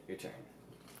 Yep. Yep, your turn.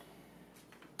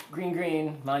 Green,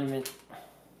 green, monument.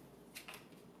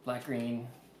 Black, green.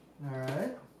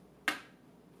 Alright.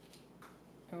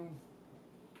 Oh.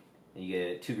 And you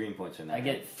get 2 green points from that. I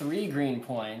get 3 green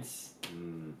points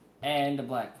and a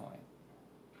black point.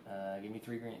 Give me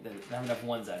 3 green. I have enough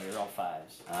ones out here. They're all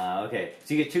 5s. Okay.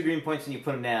 So you get 2 green points and you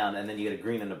put them down, and then you get a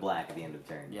green and a black at the end of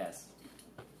the turn. Yes.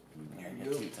 There I you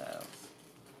get go. 2 tiles.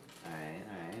 Alright,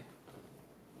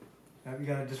 alright. You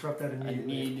gotta disrupt that I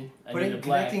immediately. need a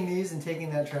black. Connecting these and taking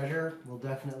that treasure will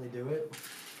definitely do it.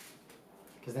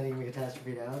 Because then you can be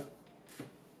catastrophed out.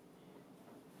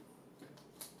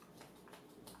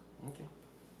 Okay.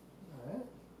 Alright.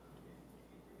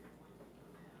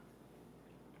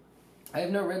 I have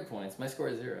no red points. My score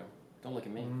is 0. Don't look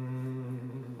at me.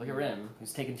 Look at Rim,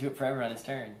 who's taking 2 forever on his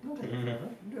turn. I'm taking forever.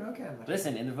 I'm doing okay.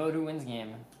 Listen, in the vote who wins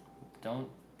game, don't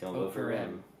vote for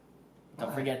Rim. Don't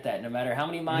Why? forget that. No matter how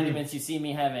many monuments you see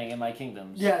me having in my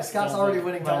kingdoms. Yeah, Scott's don't already vote-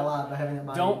 winning by a don't- lot by having that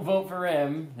monument. Don't vote for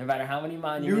Rim, no matter how many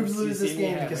monuments Noobs you lose see this me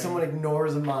game having. because someone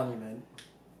ignores a monument.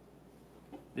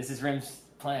 This is Rim's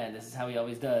plan. This is how he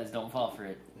always does. Don't fall for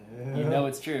it. You know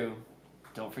it's true.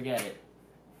 Don't forget it.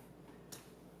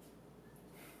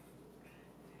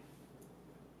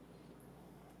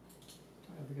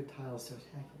 Don't have a good tiles to attack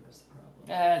you, that's the problem.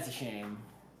 That's a shame.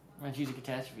 Why don't you use your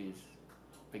catastrophes?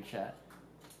 Big shot.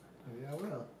 Maybe I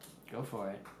will. Go for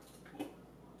it.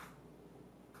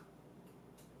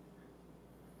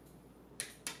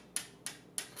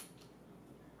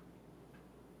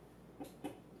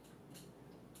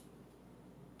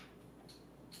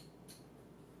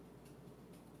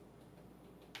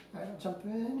 Alright, I'll jump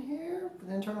in here for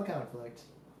the internal conflict.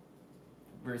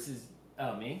 Versus,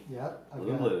 oh, me? Yep. I've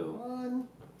Blue, got blue. 1.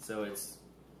 So it's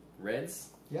Reds?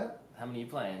 Yep. How many are you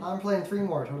playing? I'm playing 3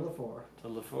 more, total of 4.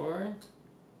 Total of 4.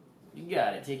 You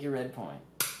got it. Take your red point.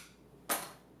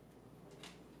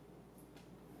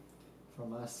 For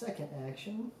my second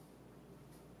action.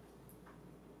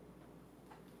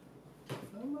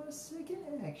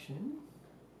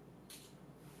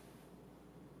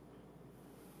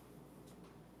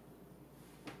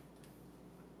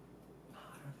 Oh,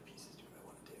 I don't have the pieces to do what I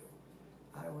want to do.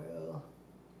 I will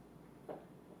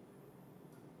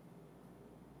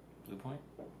Blue point?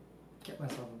 get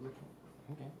myself a blue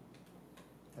point. Okay.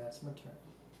 That's my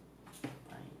turn.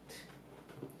 Right.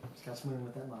 Just got smooth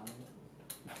with that monument.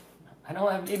 I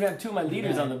don't even have 2 of my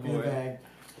leaders on the board.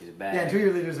 He's a bad. Yeah, 2 of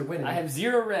your leaders are winning. I have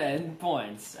 0 red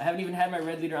points. I haven't even had my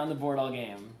red leader on the board all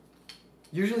game.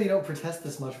 Usually you don't protest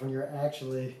this much when you're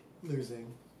actually losing.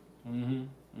 Mm-hmm.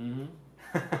 Mm-hmm.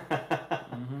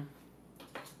 Mm-hmm.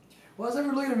 Why is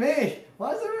everyone looking at me?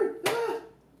 Why is everyone... Ah!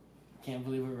 Can't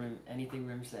believe what anything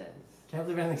Rim says. Can't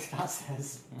believe anything Scott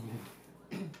says.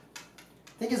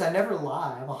 Thing is, I never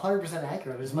lie. I'm 100%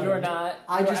 accurate. I just might You are omit- not.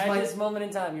 I just at might. this moment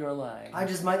in time, you are lying. I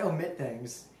just might omit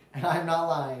things, and I'm not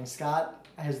lying. Scott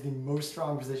has the most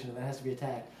strong position, and that has to be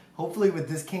attacked. Hopefully, with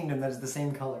this kingdom, that is the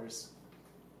same colors.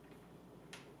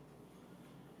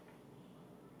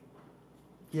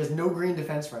 He has no green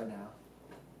defense right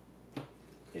now.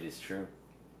 It is true.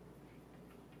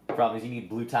 The problem is you need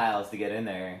blue tiles to get in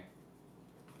there.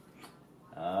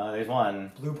 There's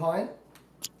one. Blue point.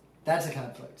 That's a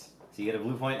conflict. So you get a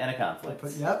blue point and a conflict.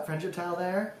 Yep, friendship tile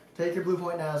there. Take your blue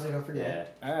point now, so you don't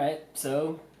forget. Yeah. All right.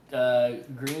 So,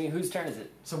 green. Whose turn is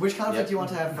it? So, which conflict do you want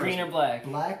to have first? Green or black?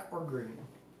 Black or green?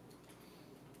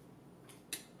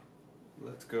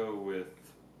 Let's go with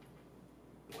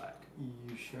black.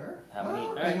 You sure? How many? Oh,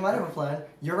 All right. You might have a plan.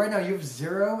 You're right now. You have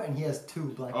 0, and he has 2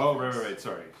 black. Oh, defense. right.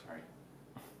 Sorry.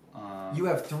 You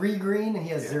have 3 green, and he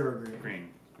has Yeah. 0 green. Green.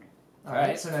 All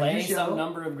right. So now Playing you show. some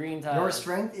number of green tiles. Your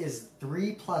strength is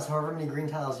 3 plus however many green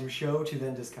tiles you show to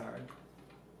then discard.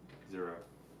 0.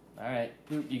 All right.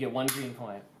 You get 1 green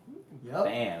point. Yep.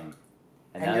 Bam.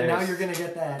 And now now there's- you're going to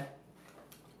get that.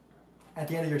 At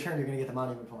the end of your turn, you're going to get the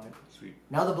monument point. Sweet.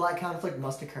 Now the black conflict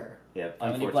must occur. Yep.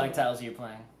 How many black tiles are you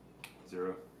playing?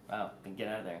 0. Wow. Then get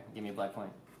out of there. Give me a black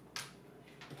point.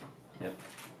 Yep.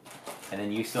 And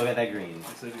then you still get that green.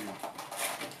 Yes, I do.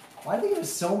 Why do you have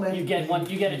so many? You get one.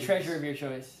 green You get a keys? treasure of your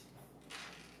choice.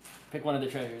 Pick one of the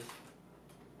treasures.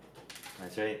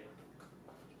 That's right.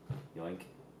 Yoink.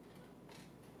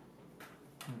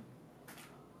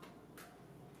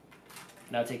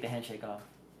 Now take the handshake off.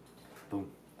 Boom.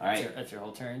 All right. That's your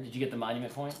whole turn. Did you get the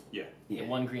monument point? Yeah. You get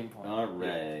 1 green point. All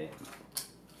right.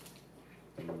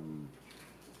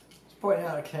 Just pointing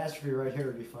out a catastrophe right here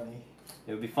would be funny.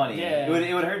 It would be funny. Yeah.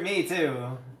 It would hurt me too.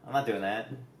 I'm not doing that.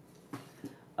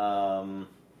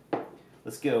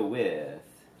 Let's go with.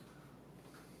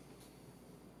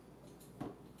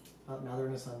 Oh, now they're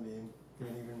in a sunbeam. They're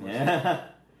even more. Yeah.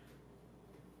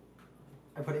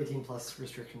 I put 18 plus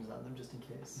restrictions on them just in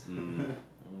case. Mm.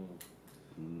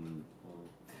 Mm.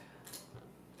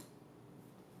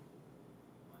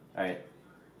 All right.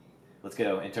 Let's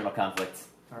go. Internal conflict.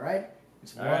 All right.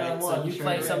 It's All right. one-on-one. So you Sure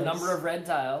play it some is. number of red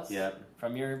tiles. Yep.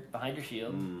 From your behind your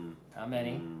shield. Mm. How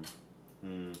many?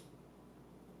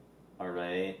 All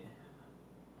right.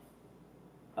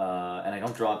 And I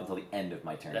don't draw up until the end of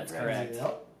my turn. That's right? correct.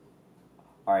 Yep.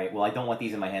 All right. Well, I don't want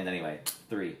these in my hand anyway.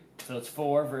 3. So it's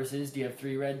 4 versus. Do you have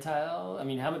 3 red tile? I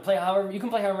mean, you can play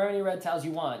however many red tiles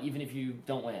you want, even if you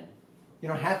don't win. You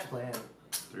don't have to play any.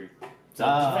 3. So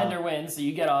the defender wins, so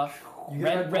you get off. You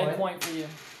get a Red point for you.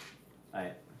 All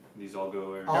right. These all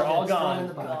go where? All They're all get thrown gone. in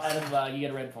the box. Out of the bag, you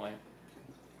get a red point.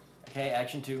 Okay,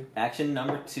 action 2. Action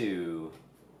number 2.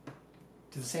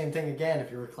 Do the same thing again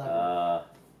if you were clever.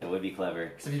 It would be clever.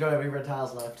 Except if you don't have any red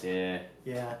tiles left. Yeah.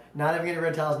 Yeah. Not having any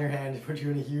red tiles in your hand puts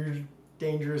you in a huge,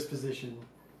 dangerous position.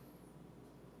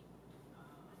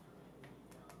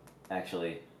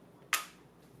 Actually.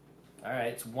 All right,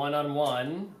 it's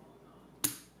 1-on-1.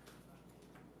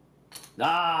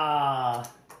 Ah.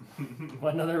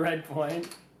 Another red point.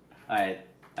 All right.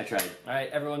 I tried. All right,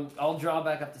 everyone, I'll draw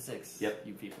back up to 6. Yep.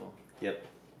 You people. Yep.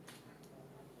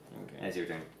 Okay. It's your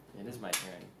turn. It is my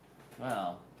turn.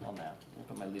 Well now. We'll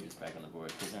put my leaders back on the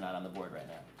board because they're not on the board right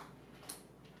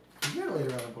now. You got a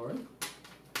leader on the board.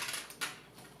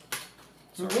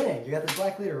 You're winning. You got the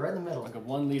black leader right in the middle. I've got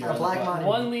 1 leader A on the black board. monument.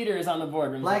 1 leader is on the board.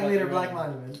 Remember Black what leader, you're black in.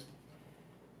 monument.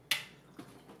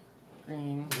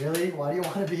 Green. Really? Why do you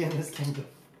want to be in this kingdom?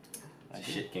 It's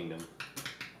a shit kingdom.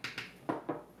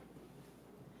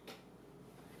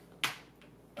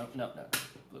 Oh, no.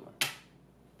 Blue one.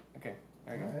 Okay,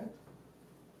 there we go. Alright.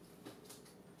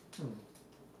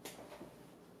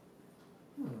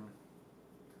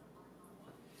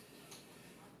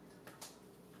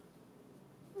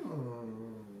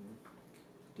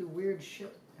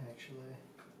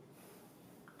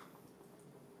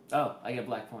 Oh, I get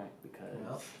black point because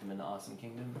Yep. I'm in the awesome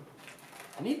kingdom.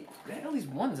 They had all these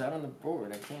ones out on the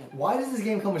board. I can't. Why does this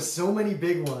game come with so many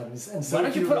big ones and so Why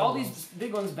don't you few put little all ones? these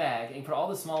big ones back and put all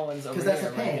the small ones over Because here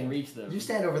that's a where I pain. can reach them? You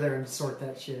stand over there and sort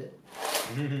that shit.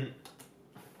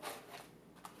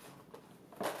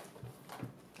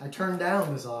 I turned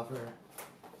down this offer.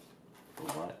 For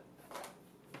what?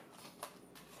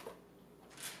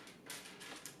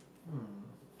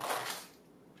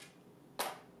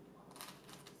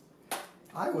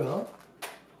 I will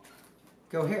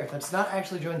go here. That's not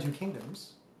actually join two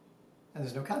kingdoms. And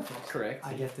there's no conflict. Correct.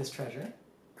 I get this treasure.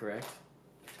 Correct.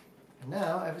 And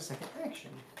now I have a second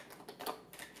action.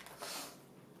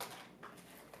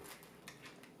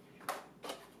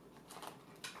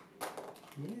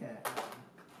 Yeah.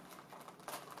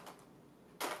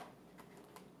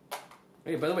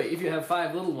 Hey, by the way, if you have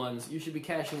 5 little ones, you should be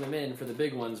cashing them in for the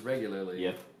big ones regularly.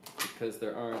 Yep. Because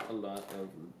there aren't a lot of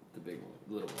the big ones,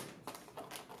 little ones.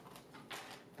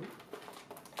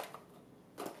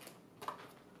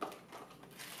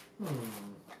 I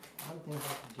don't think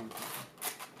I can do that.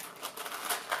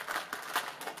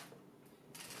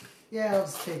 Yeah, I'll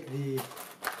just take the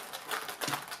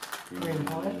green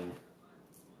point.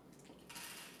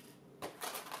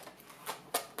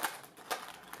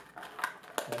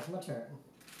 That's my turn.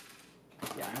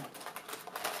 Yeah.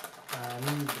 I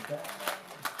need the bag.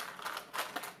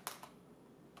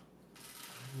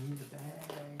 I need the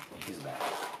bag. He's back.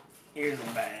 Here's the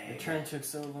bag. Your turn took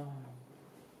so long.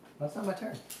 That's not my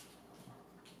turn.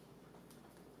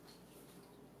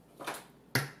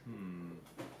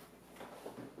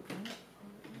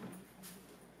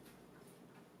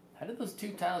 How did those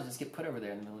 2 tiles just get put over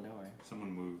there in the middle of nowhere?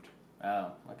 Someone moved.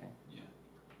 Oh, okay. Yeah.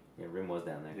 Yeah, Rim was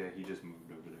down there. Yeah, he just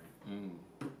moved over there.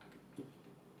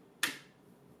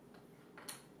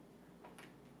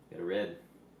 Got a red.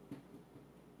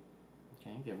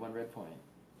 Okay, get 1 red point.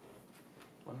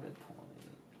 1 red point.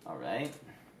 Alright.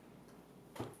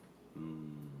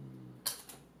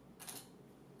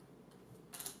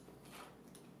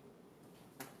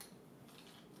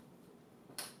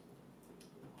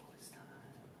 It's time.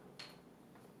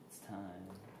 It's time.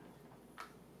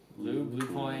 Blue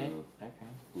point.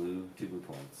 Okay, Blue, 2 blue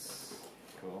points.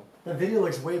 cool. The video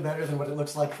looks way better than what it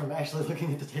looks like from actually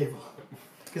looking at the table.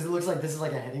 Because it looks like this is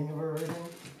like a heading of everything.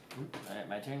 Alright,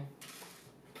 my turn.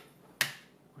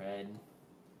 Red.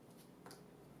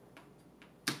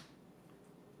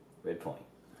 Red point.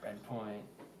 Red point.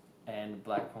 And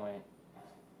black point.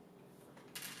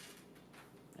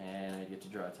 And I get to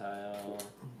draw a tile.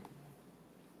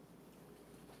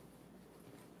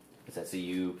 What's that? So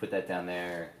you put that down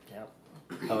there. Yep.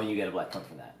 Oh, and you get a black point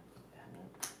from that.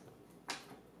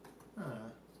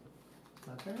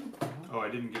 My turn? Oh, I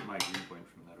didn't get my green point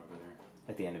from that over there.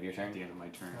 At the end of your turn? At the end of my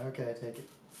turn. Okay, take it.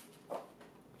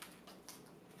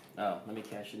 Oh, let me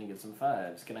cash in and get some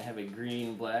 5s. Can I have a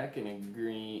green, black, and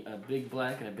a big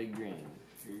black and a big green?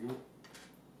 Here you go.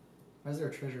 Why is there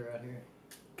a treasure out here?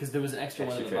 Because there was an extra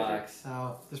one in the Extra treasure. box.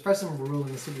 Oh, there's probably some rule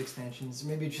in the stupid expansions.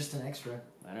 Maybe it's just an extra.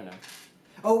 I don't know.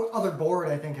 Oh, other board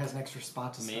I think has an extra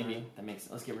spot to Maybe. sign. That makes.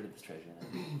 Let's get rid of this treasure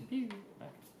then. Pew. Okay.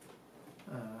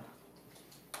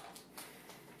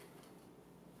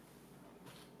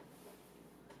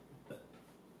 Do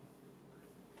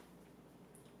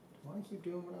I want to keep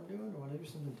doing what I'm doing, or want to do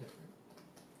something different?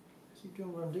 Keep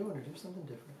doing what I'm doing, or do something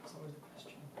different? That's always the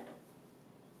question.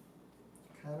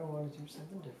 Kind of want to do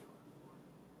something different.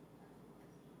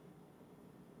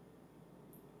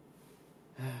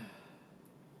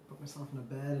 Put myself in a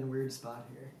bad and weird spot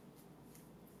here.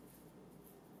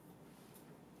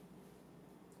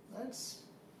 Let's.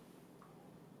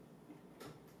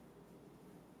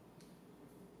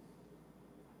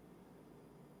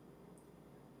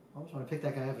 I almost want to pick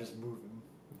that guy up and just move him.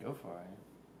 Go for it.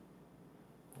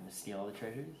 I'm gonna steal all the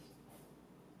treasures.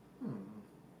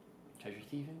 Treasure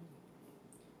thieving.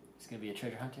 It's gonna be a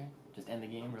treasure hunter. Just end the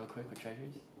game real quick with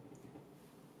treasures.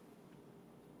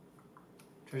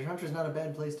 Treasure Hunter's not a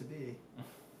bad place to be.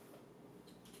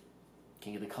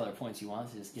 Can get the color points you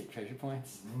want to just get treasure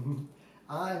points.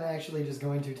 I'm actually just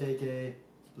going to take a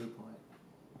blue point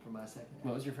for my second action.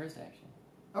 What was your first action?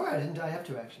 Oh, I didn't. I have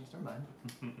 2 actions. Never mind.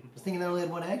 I was thinking I only had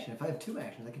 1 action. If I have 2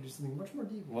 actions, I could do something much more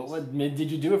devious. What did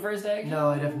you do a first action? No,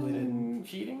 I definitely didn't.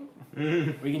 Cheating?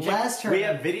 We can check. Last turn. We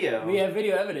have video. We have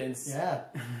video evidence. Yeah.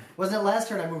 Wasn't it last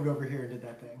turn I moved over here and did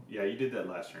that thing? Yeah, you did that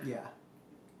last turn. Yeah.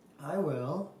 I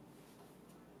will.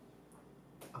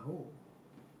 Oh.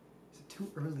 Is it too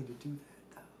early to do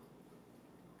that,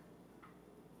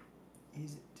 though?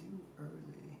 Is it too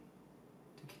early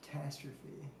to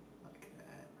catastrophe like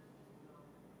that?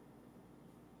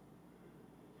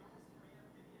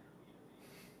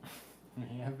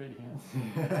 Yeah, video.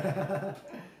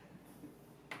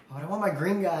 Oh, I don't want my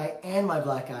green guy and my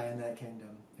black guy in that kingdom.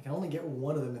 I can only get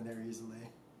one of them in there easily.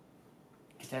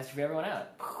 Catastrophe everyone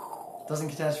out. Doesn't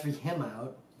catastrophe him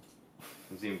out.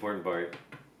 That's the important part.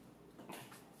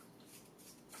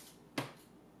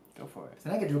 Go for it.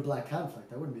 Then I could do a black conflict.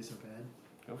 That wouldn't be so bad.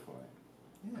 Go for it.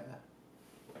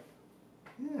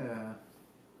 Yeah.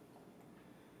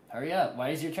 Hurry up. Why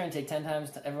does your turn take 10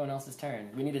 times to everyone else's turn?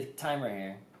 We need a timer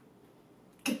here.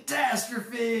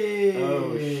 Catastrophe!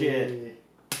 Oh, shit.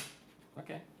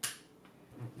 Okay.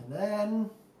 And then...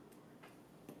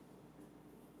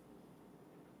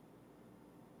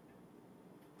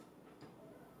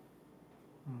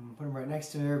 put him right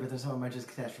next to her, but then someone might just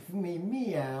catastrophe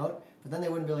me out. But then they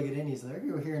wouldn't be able to get in easily. I could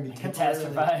go here and be temporarily...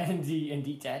 Catastrophe and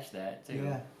detach that, too.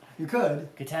 Yeah, you could.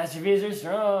 Catastrophes are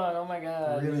strong. Oh, my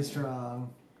God. Really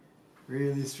strong.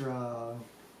 Really strong.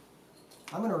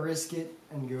 I'm going to risk it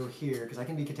and go here, because I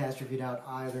can be catastrophed out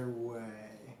either way.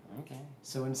 Okay.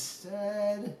 So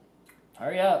instead...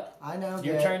 Hurry up. I now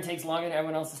Your get... turn takes longer than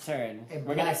everyone else's turn.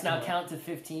 We're going to now point. count to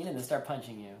 15 and then start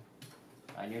punching you.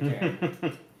 On your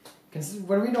turn.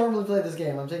 When we normally play this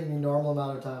game, I'm taking the normal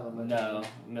amount of time on my turn. No.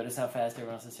 Notice how fast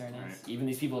everyone else's turn is? Right. Even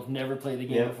these people have never played the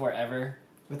game before, ever.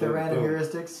 With their random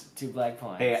heuristics? 2 black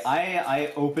points. Hey,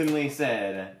 I openly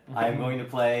said I'm going to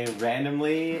play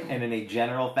randomly and in a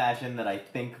general fashion that I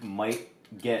think might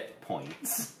get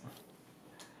points.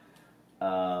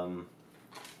 Fuck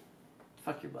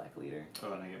your black leader.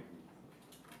 Oh, and I get...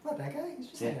 What, that guy? He's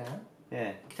just hanging out.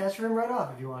 Yeah, Catastrophe him right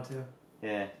off if you want to.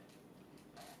 yeah.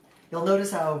 You'll notice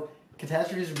how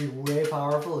catastrophes would be way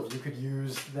powerful if you could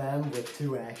use them with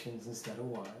 2 actions instead of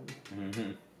 1.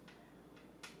 Mm-hmm.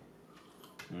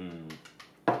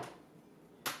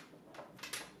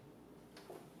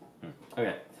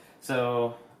 Okay,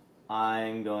 so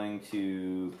I'm going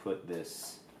to put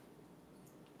this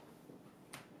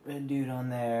red dude on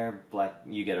there. Black,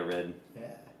 you get a red. Yeah.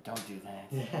 Don't do that.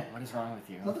 Yeah. What is wrong with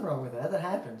you? Nothing wrong with that. That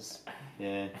happens.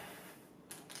 Yeah.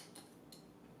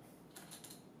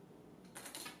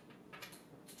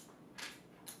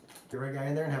 Get a red guy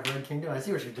in there and have a red kingdom. I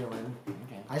see what you're doing.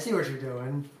 Okay. I see what you're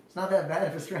doing. It's not that bad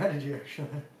of a strategy, actually.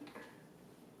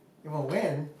 It won't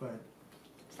win, but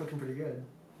it's looking pretty good.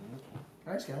 Okay.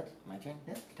 All right, Scott. My turn?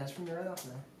 Yeah, catastrophe me right off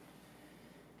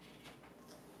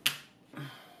there.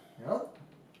 Yep.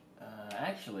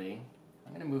 Actually,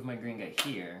 I'm going to move my green guy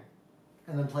here.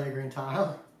 And then play a green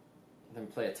tile. Then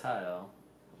play a tile.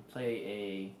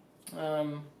 Play a...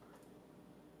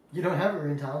 You don't have a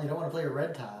green tile. You don't want to play a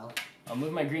red tile. I'll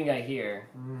move my green guy here.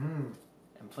 Mm-hmm.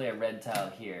 And play a red tile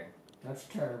here. That's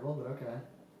terrible, but okay.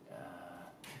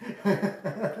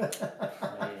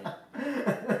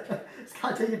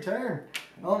 Scott, take your turn.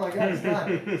 Oh my God, Scott.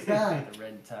 Scott. The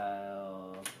red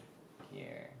tile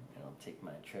here. And I'll take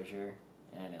my treasure.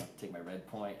 And I'll take my red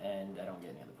point. And I don't get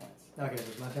any other points. Okay, so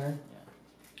it's my turn?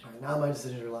 Yeah. Alright, now my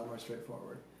decisions are a lot more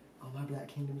straightforward. Oh, my black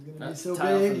kingdom's gonna be so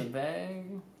tile big. from the bag.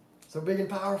 So big and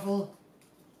powerful.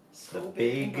 So The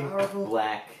big big and powerful.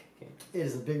 black. It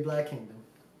is the big black kingdom.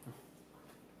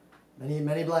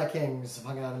 Many black kings have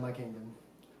hung out in my kingdom.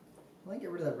 I want to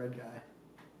get rid of that red guy.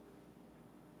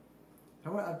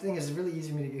 I think it's really easy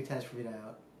for me to get catastrophe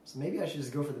out. So maybe I should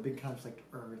just go for the big conflict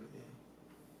early.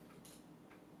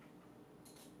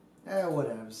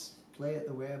 Whatevs. Play it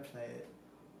the way I play it.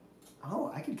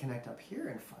 Oh, I could connect up here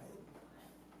and fight.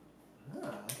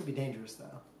 That could be dangerous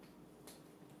though.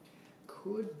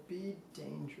 Could be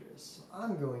dangerous. So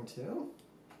I'm going to...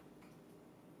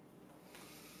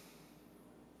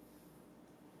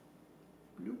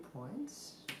 blue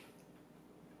points.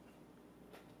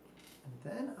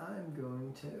 And then I'm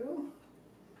going to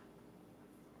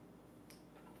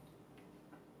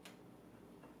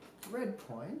red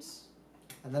points.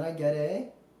 And then I get a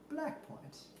black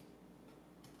point.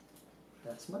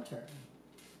 That's my turn.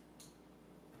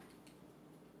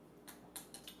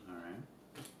 All right.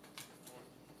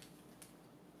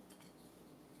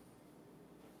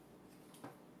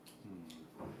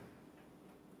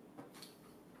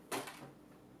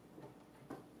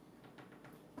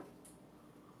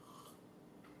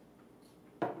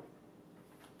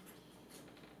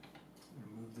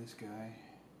 Move this guy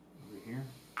over here.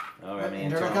 All right, man.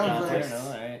 Internal Internal I conflict. don't conflicts.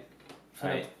 know, alright. Put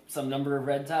Alright. up some number of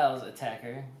red tiles,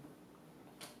 attacker.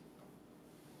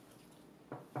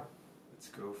 Let's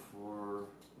go for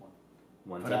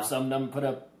One Put up tile. some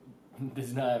number,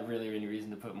 there's not really any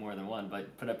reason to put more than one,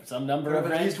 but put up some number Put of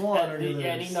up at red, least one or you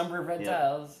any lose. number of red Yeah.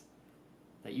 tiles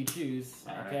that you choose.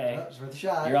 Alright. Okay. Oh, it's worth a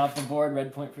shot. You're off the board,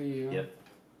 red point for you. Yep.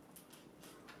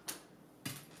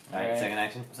 All right, Alright. second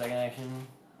action. Second action.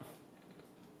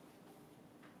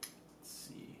 Let's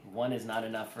see. 1 is not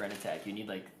enough for an attack. You need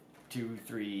like 2,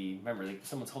 3. Remember, like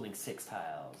someone's holding 6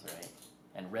 tiles, right?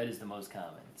 And red is the most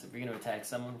common. So if you're going to attack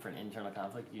someone for an internal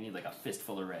conflict, you need like a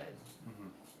fistful of red.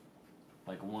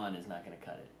 Like 1 is not going to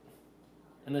cut it.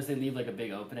 Unless they leave like a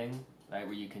big opening, right,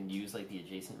 where you can use like the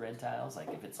adjacent red tiles.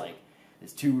 Like if it's like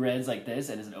there's 2 reds like this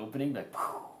and there's an opening, like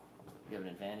you have an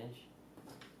advantage.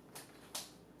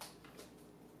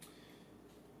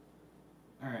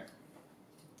 Alright.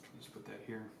 Just put that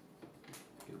here.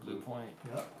 Get a Blue point.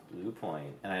 Yep. Blue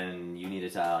point. And you need a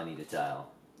tile, I need a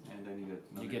tile. And I need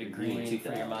a. You get a need green 2 for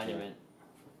your tiles, monument.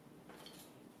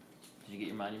 Did you get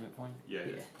your monument point? Yeah.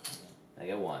 I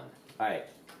get 1. Alright.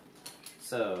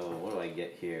 So, what do I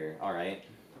get here? Alright.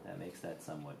 That makes that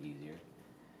somewhat easier.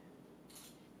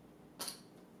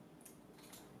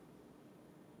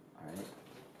 Alright.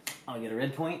 I'll get a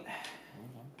red point.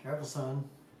 Careful, son.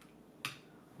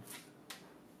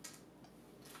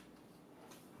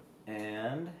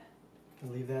 And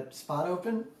Can leave that spot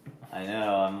open. I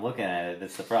know, I'm looking at it.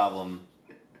 That's the problem.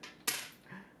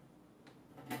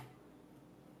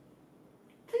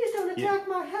 Please don't attack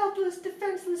my helpless,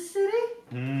 defenseless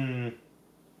city.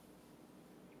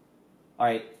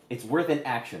 Alright, it's worth an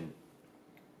action.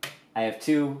 I have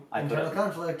 2. I put Internal up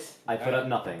conflict.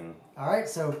 nothing. Alright,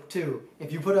 so 2.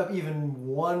 If you put up even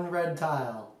 1 red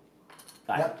tile.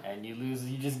 Yep. And you lose.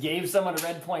 You just gave someone a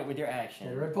red point with your action.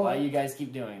 Get a red point. Why you guys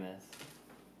keep doing this?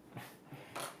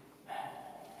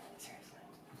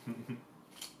 Seriously.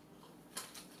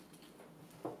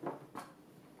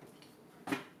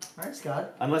 Alright,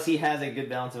 Scott. Unless he has a good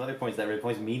balance of other points, that red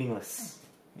point's meaningless.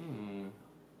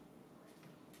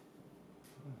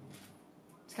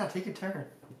 Scott, take your turn.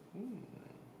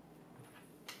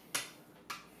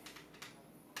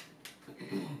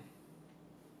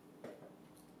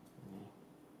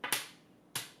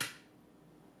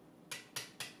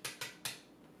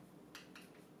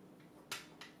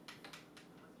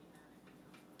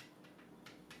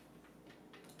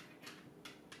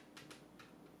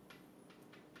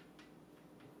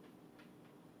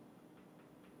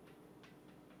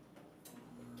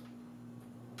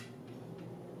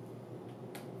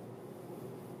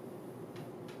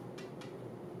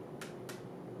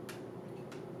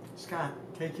 Scott,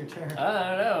 take your turn.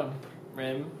 I don't know,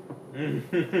 Rim. Did you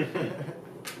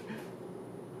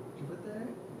put there?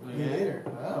 Blue Leader.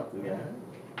 Oh, Blue yeah.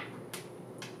 guy.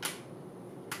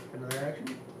 Another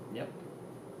action? Yep.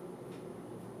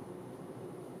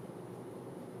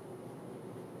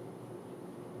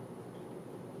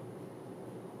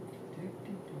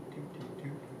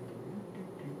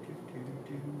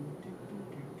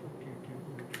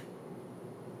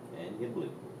 And get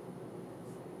blue.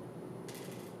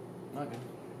 Okay.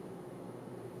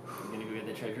 You gonna go get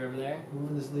the treasure over there?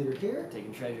 Moving this leader here.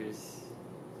 Taking treasures.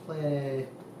 Play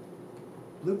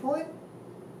a blue point.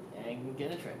 And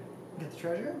get a treasure. Get the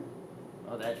treasure.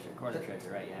 Oh, that's your corner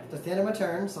treasure, right? You have to. That's the end of my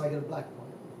turn, so I get a black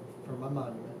point for my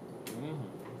monument. Mm-hmm.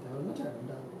 That was my turn. I'm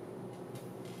done.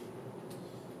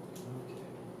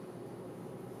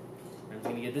 Rim's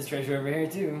gonna get this treasure over here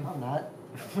too. I'm not.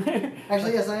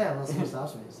 Actually, yes, I am. Unless someone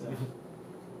stops me. So.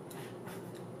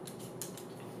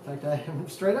 In fact, I am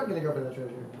straight up going to go for that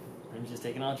treasure. Rim's just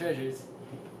taking all treasures.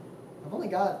 I've only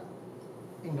got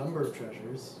a number of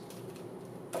treasures.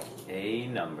 A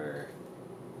number.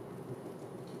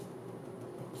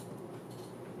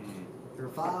 There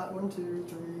are 1, 2,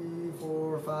 3,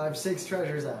 4, 5, 6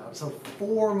 treasures out. So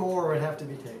 4 more would have to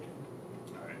be taken.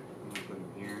 Alright, I'm gonna put them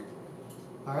here.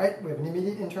 Alright, we have an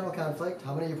immediate internal conflict.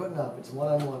 How many are you putting up? It's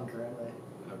 1-on-1 currently.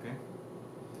 Okay.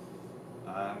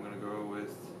 I'm gonna go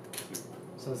with 2.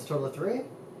 So it's a total of 3.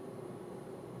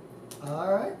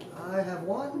 Alright, I have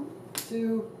 1,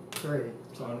 2, 3.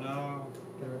 So Oh no.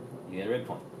 get a red point. You get a red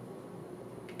point.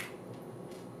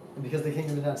 And because the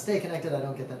kingdom did not stay connected, I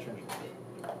don't get that treasure.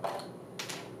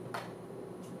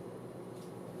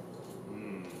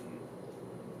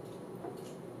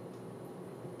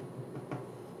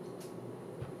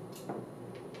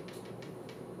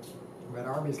 Red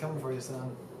army's coming for you,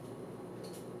 son.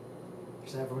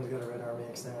 Just everyone's got a red army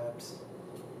except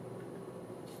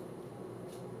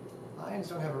Lions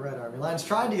don't have a red army. Lions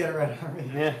tried to get a red army.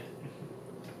 Yeah.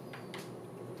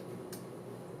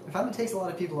 I find it takes a lot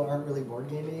of people who aren't really board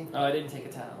gamey. Oh, I didn't take a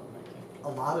towel.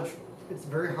 It's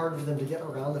very hard for them to get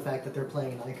around the fact that they're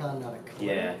playing an icon, not a color.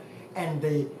 Yeah. And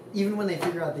they, even when they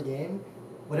figure out the game,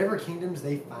 whatever kingdoms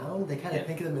they found, they kind of Yeah.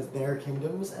 think of them as their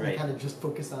kingdoms, and they Right. kind of just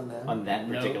focus on them. On that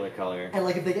particular color. And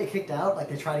like if they get kicked out, like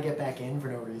they try to get back in for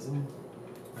no reason.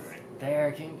 Alright.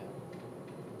 There, kingdom.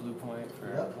 Blue point for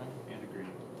Yep. play. And a green.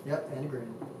 Yep, and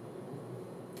green.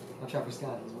 Watch out for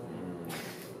Scott, he's winning.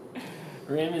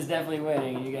 Grim is definitely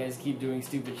winning. You guys keep doing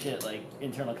stupid shit like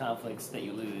internal conflicts that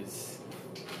you lose.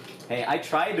 Hey, I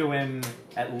tried to win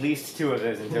at least 2 of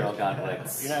those internal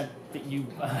conflicts. You're not. You.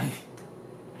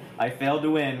 I failed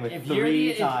to win with If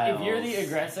 3 tiles. if you're the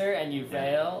aggressor and you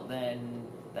fail, then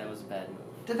that was a bad move.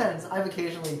 Depends. I've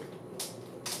occasionally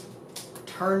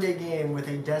turned a game with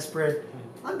a desperate,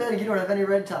 I'm betting you don't have any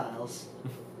red tiles.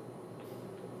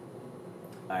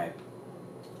 Alright.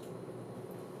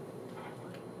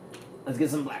 Let's get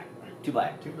some black. 2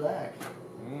 black. 2 black.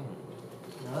 Mm.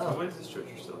 So No. why is this treasure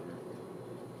still here?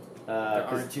 There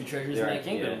are 2 treasures in that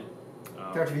kingdom.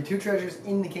 There have to be 2 treasures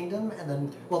in the kingdom, and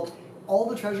then, well, all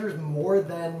the treasures more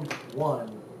than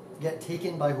 1 get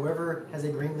taken by whoever has a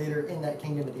green leader in that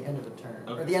kingdom at the end of a turn.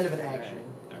 Or Okay. at the end of an action.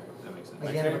 Alright, that makes sense.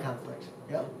 Like the end of a conflict.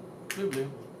 Yep.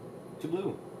 Blue. 2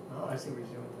 blue. Oh, I see what he's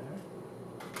doing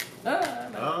Ah,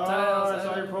 my Oh, tiles. I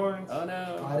saw your points. Oh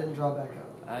there. no. I didn't draw back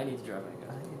up. I need to draw back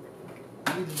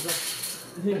I need to draw.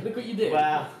 up. Look what you did.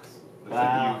 Wow. Looks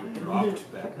Wow. like you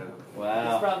dropped back up. There's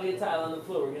Wow. probably a tile on the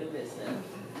floor we're gonna miss now.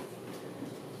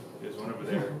 There's one over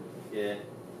there. Yeah.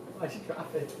 Why'd you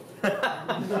drop it?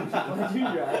 Why'd you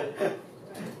draw it?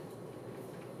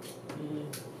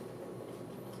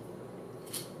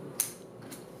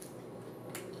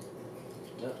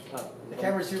 No. Oh. The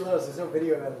camera's too low, so there's no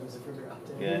video evidence if we dropped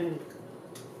it. Yeah.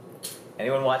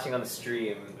 Anyone watching on the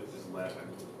stream, This is laughing.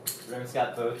 Grim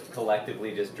Scott both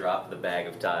collectively just dropped the bag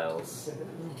of tiles.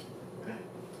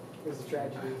 It was a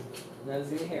tragedy. That's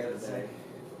the hair today.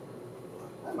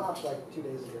 I mopped like 2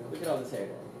 days ago. Look at all this hair.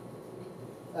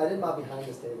 I did mop behind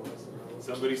this table. That's the problem.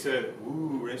 Somebody said,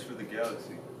 "Ooh, race for the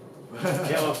galaxy."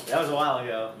 Yeah, well, that was a while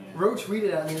ago. Yeah. Ro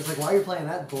tweeted at me, he was like, why are you playing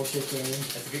that bullshit game?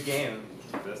 That's a good game.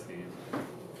 It's the best game.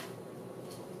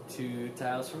 2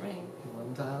 tiles for me.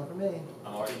 1 tile for me.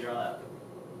 I'm already drawn out.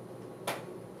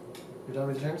 You're done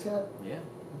with your turn, Scott? Yeah.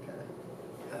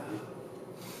 Okay.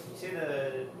 You see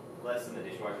the glass in the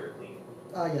dishwasher are clean?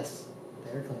 Yes.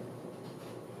 They're clean.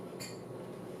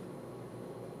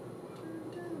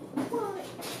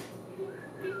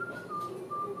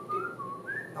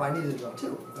 Oh, I needed to draw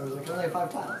 2. I was like, I only have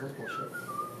 5 tiles. That's bullshit.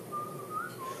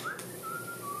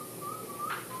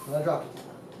 And I dropped a tile.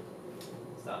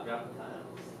 Stop dropping tiles.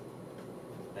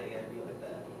 Now you gotta be like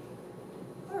that.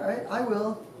 Alright, I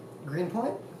will. Green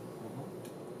point.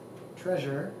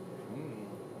 Treasure.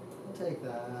 I'll take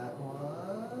that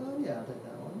one. Yeah, I'll take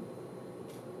that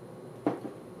one.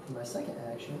 For my second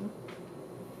action.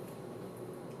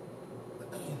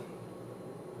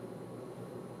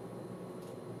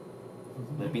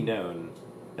 Let it be known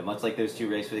that much like those 2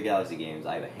 Race for the Galaxy games,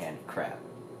 I have a hand of crap.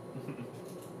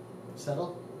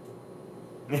 Settle.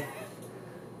 Oh.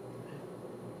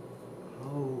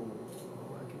 Oh,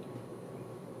 I could do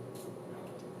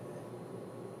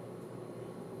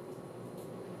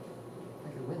that. I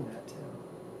could win that too.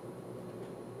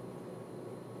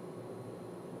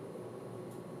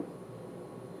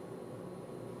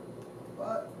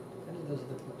 But I need those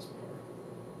other plus more.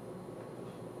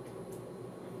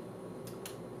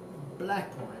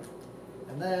 Black point.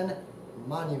 And then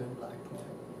monument black point.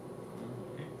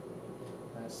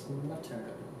 That's my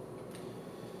turn.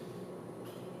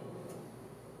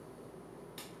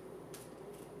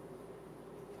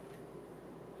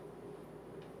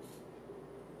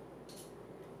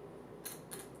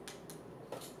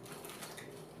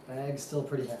 Bag's still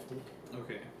pretty hefty.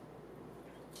 Okay.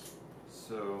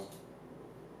 So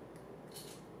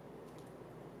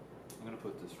I'm gonna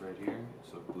put this right here.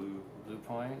 So blue. Blue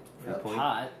point. For Yep. a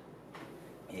pot.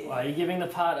 Yeah. Why are you giving the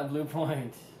pot a blue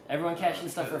point? Everyone cashing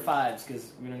stuff for 5s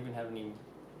because we don't even have any.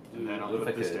 And then I'll Blue if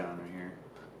I put this could. down right here.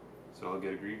 So I'll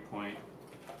get a green point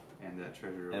and that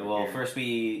treasure over And well, here. first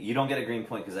you don't get a green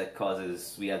point because that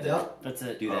causes, we have to Yep. That's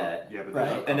it. do Oh, that. Yeah, but Right.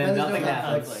 there's And then there's no nothing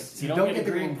conflict. happens. You don't get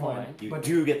the green point. You But-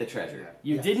 do get the treasure.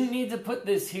 You Yes. didn't need to put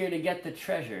this here to get the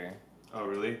treasure. Oh,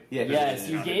 really? Yeah, 'cause Yes, it's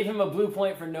you not- gave him a blue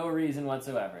point for no reason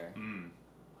whatsoever. Mm.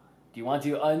 Do you want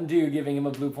to undo giving him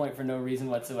a blue point for no reason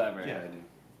whatsoever? Yeah, I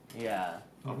do. Yeah.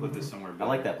 I'll put this somewhere I better.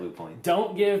 like that blue point.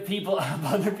 Don't give people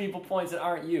other people points that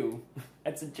aren't you.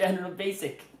 That's a general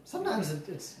basic. Sometimes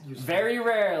it's useful. Very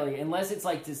rarely, unless it's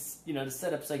like to to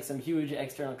set up like some huge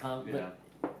external conflict.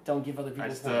 Yeah. Don't give other I people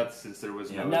just points. thought since there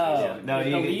was Yeah. no. No, Yeah. No, the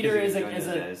you- leader because is you're a, doing is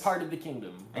it a as- part of the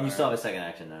kingdom. And you still have a second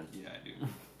action then. Yeah, I do.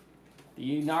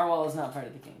 The narwhal is not part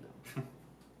of the kingdom.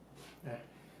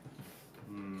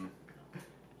 Hmm.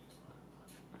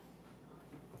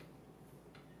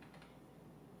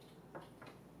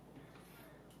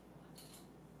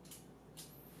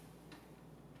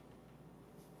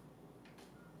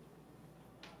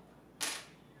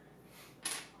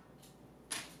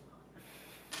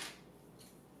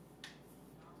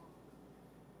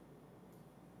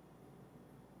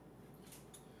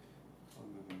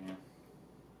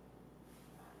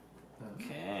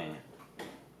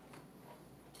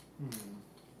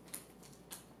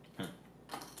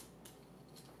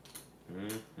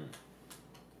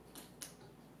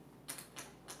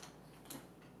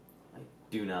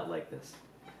 do not like this.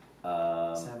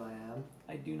 Sam, I am.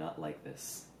 I do not like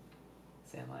this.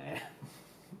 Sam, I am.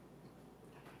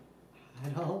 I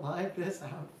don't like this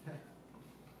outfit.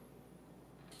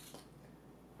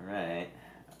 Alright.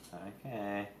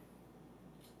 Okay.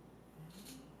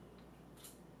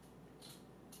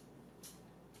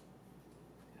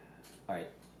 Alright.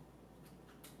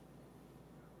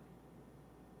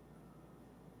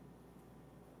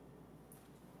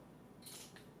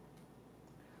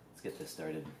 Let's get this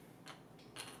started.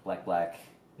 Black, black.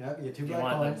 Yep, you get 2 Do you black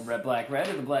want points. the black red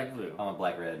or the black blue? I want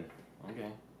black, red. Okay.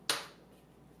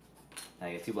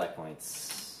 I get 2 black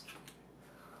points.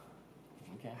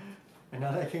 Okay. And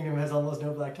now that kingdom has almost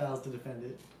no black tiles to defend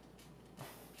it.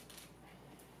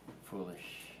 Foolish.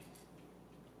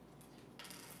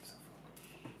 So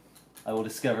foolish. I will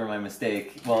discover my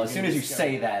mistake. Well, as soon as you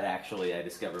say that, actually, I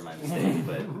discover my mistake,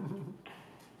 but...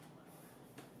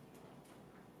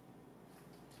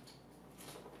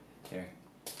 Here.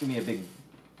 Give me a big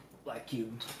black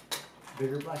cube.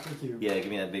 Bigger, blacker cube. Yeah, give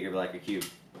me that bigger, blacker cube.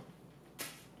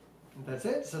 That's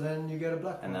it, so then you get a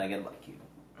black And point. then I get a black cube.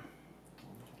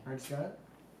 Alright, Scott?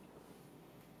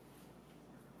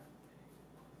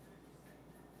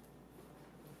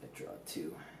 I draw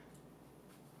 2.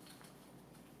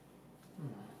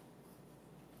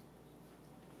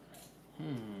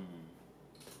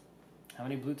 How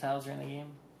many blue tiles are in the game?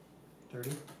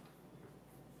 30.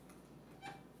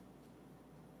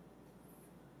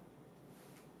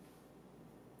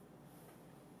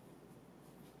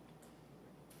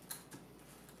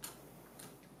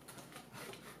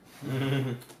 Is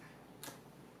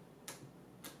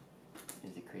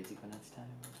it crazy when it's time?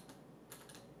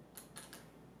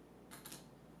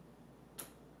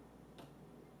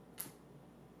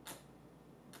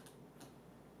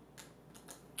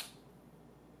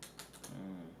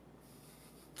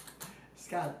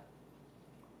 Scott.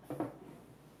 You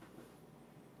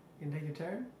can take your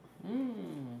turn?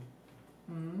 I'm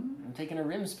taking a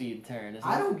rim speed turn. Isn't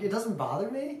I it? don't, it doesn't bother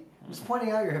me. I'm just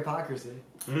pointing out your hypocrisy.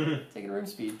 Taking a rim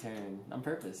speed turn on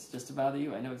purpose, just to bother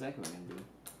you. I know exactly what I'm gonna do.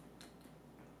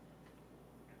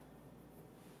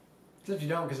 Except you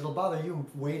don't, because it'll bother you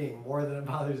waiting more than it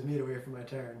bothers me to wait for my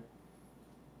turn.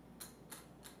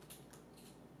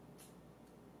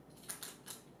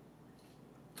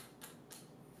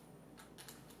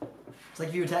 It's like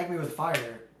if you attack me with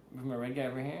fire, Move my red guy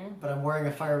over here. but I'm wearing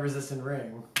a fire-resistant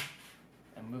ring.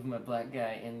 And move my black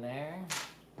guy in there.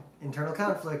 Internal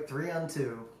conflict, 3 on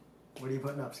 2. What are you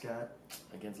putting up, Scott?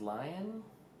 Against Lion.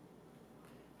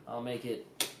 I'll make it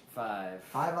 5.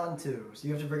 5 on 2. So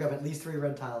you have to bring up at least 3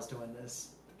 red tiles to win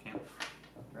this. Okay.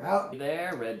 You're out.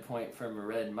 There, red point from a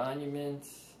red monument.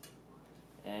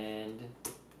 And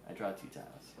I draw 2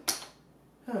 tiles.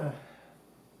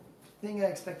 Thing I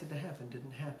expected to happen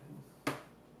didn't happen.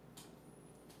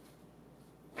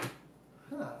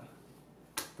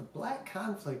 The black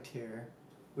conflict here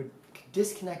would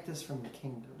disconnect us from the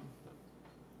kingdom.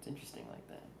 It's interesting like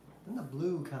that. Then the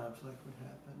blue conflict would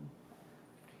happen.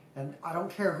 And I don't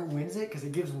care who wins it, because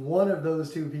it gives one of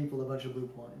those 2 people a bunch of blue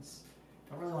points.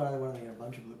 I don't really want either one of them to get a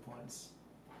bunch of blue points.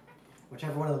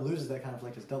 Whichever one of them loses that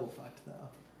conflict is double fucked, though.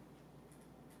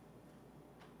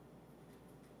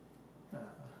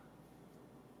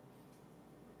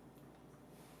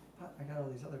 But I got all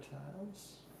these other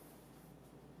tiles.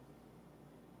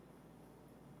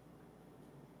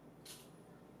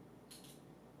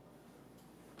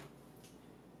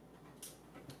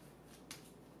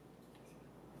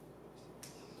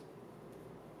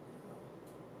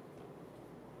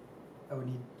 I would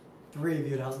need 3 of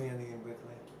you to help me end the game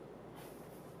quickly.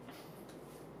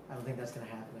 I don't think that's gonna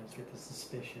happen. I just get the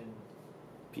suspicion.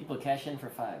 People cash in for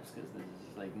 5s because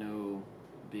there's like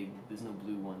there's no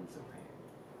blue ones over here.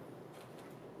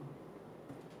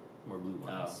 More blue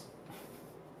ones.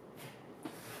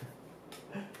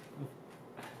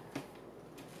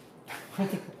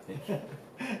 What'd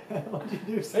you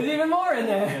do? There's even more in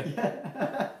there!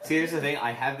 Yeah. See, here's the thing.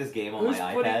 I have this game on my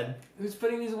iPad. Who's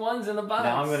putting these ones in the box?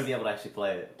 Now I'm going to be able to actually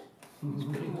play it. Who's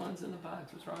putting ones in the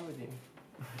box? What's wrong with you?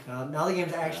 Now the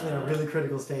game's actually in a really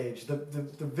critical stage. The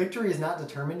victory is not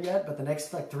determined yet, but the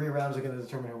next like 3 rounds are going to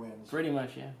determine who wins. Pretty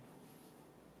much, yeah.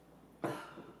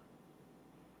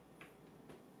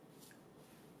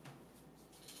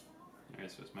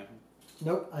 Alright, so it's my turn.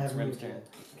 Nope, I haven't Rim's moved turn. yet.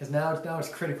 Because now it's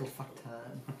critical fuck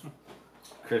time.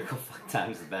 Critical fuck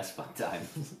time's the best fuck time.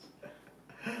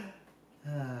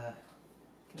 Gonna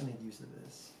make use of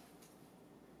this.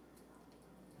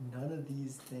 None of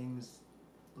these things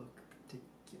look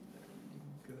particularly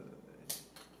good.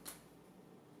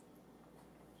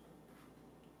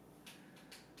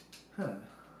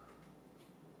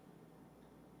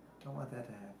 Don't want that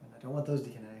to happen. I don't want those to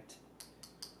connect.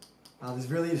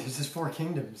 There's just 4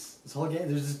 kingdoms. This whole game,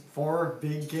 there's just 4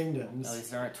 big kingdoms. At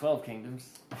least there aren't 12 kingdoms.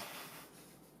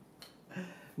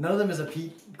 None of them is a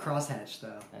Pete crosshatch,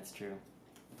 though. That's true.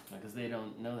 Because they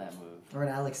don't know that move. Or an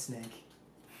Alex Snake.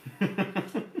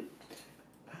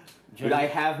 But I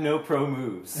have no pro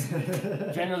moves.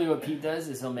 Generally what Pete does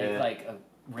is he'll make like a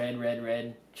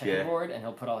red checkerboard and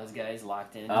he'll put all his guys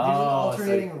locked in. Usually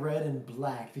alternating red and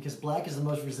black, because black is the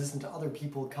most resistant to other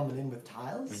people coming in with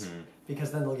tiles,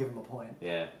 because then they'll give him a point.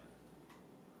 Yeah.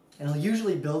 And he'll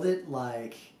usually build it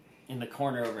like... in the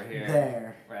corner over here.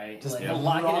 There. Right? Just like he'll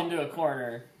lock it into a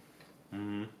corner.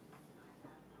 Mm-hmm.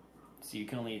 So you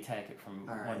can only attack it from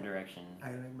one direction. I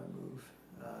gotta make my move.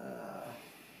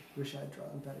 Wish I'd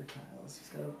drawn better tiles.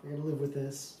 I gotta live with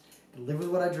this. Gotta live with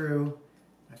what I drew.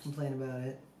 Not complain about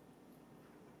it.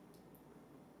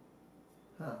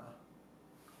 Huh.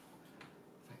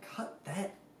 If I cut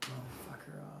that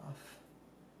motherfucker off,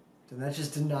 then that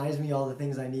just denies me all the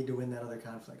things I need to win that other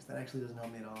conflict. That actually doesn't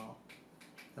help me at all.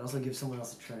 That also gives someone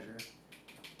else a treasure.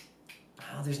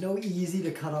 Oh, there's no easy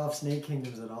to cut off Snake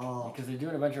Kingdoms at all. Because they're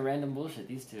doing a bunch of random bullshit,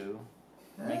 these two.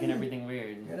 Making everything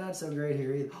weird. You're not so great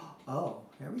here either. Oh,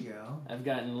 there we go. I've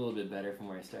gotten a little bit better from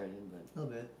where I started, but... A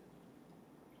little bit.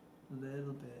 A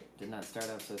little bit. Did not start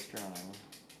off so strong.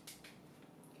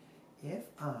 If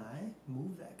I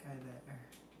move that guy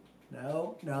there.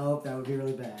 No, that would be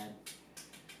really bad.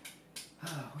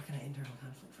 Oh, what can I internal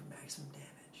conflict for maximum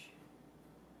damage?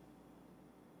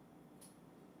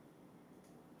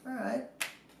 Alright.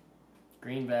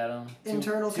 Green battle.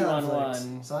 Internal two conflict.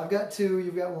 on 1. So I've got 2,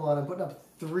 you've got 1. I'm putting up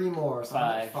 3 more, so 5.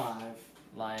 I'm at 5.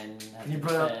 Lion has Can you to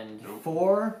put up defend.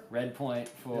 4? Red point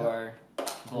for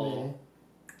bull.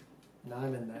 Now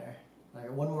I'm in there. I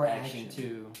got 1 more action. Action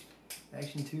 2.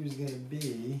 Action 2 is going to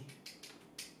be...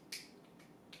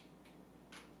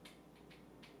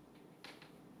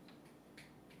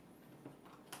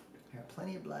 I got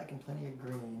plenty of black and plenty of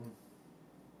green.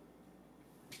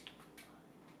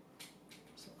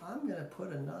 So I'm going to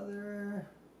put another...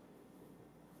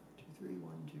 2, 3,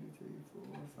 1, 2, 3, 4,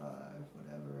 5,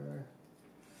 whatever.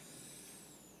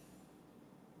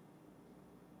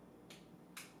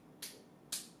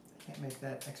 I can't make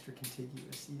that extra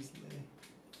contiguous easily.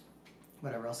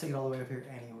 Whatever, I'll take it all the way up here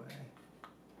anyway.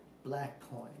 Black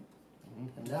point.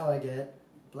 And now I get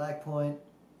black point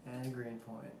and a green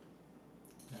point.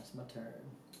 That's my turn.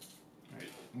 Alright,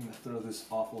 I'm gonna throw this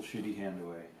awful shitty hand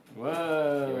away.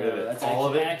 Whoa, that's all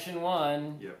of it? action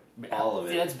 1. Yep. All of it.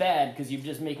 See, that's bad, because you're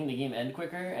just making the game end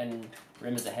quicker, and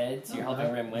Rim is ahead, so you're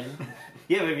helping Rim win.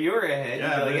 Yeah, but if you were ahead,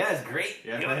 Yeah, you'd be like, that's- that's great.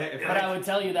 Yeah, But I would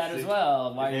tell you that as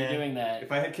well, why you're doing that.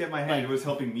 If I had kept my hand, it was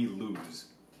helping me lose.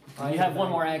 You have 1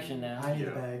 more action now. I need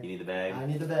the Yeah. bag. You need the bag? I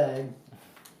need the bag.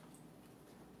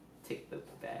 Take the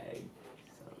bag,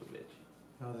 son of a bitch.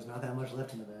 Oh, there's not that much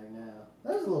left in the bag now.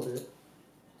 There's a little bit.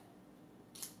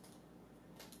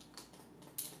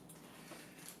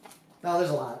 No,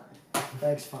 there's a lot.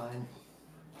 Bag's fine.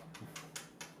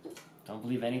 Don't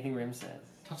believe anything Rim says.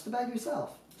 Touch the bag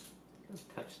yourself. Just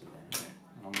touch the bag.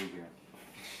 I'll move here.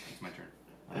 It's my turn.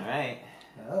 Alright.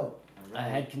 Oh. I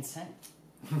had consent.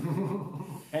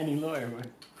 Any lawyer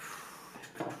would.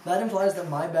 That implies that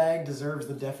my bag deserves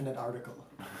the definite article.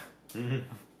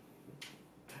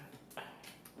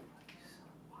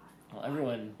 Well,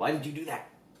 everyone. Why did you do that?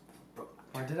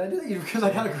 Why did I do that? Because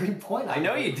I got a green point. I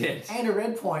know you did. And a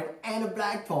red point. And a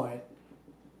black point.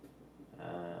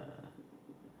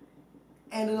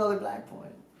 And another black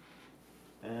point.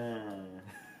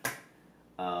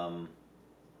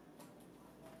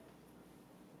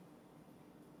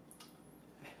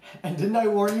 And didn't I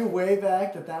warn you way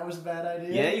back that that was a bad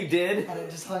idea? Yeah, you did. And it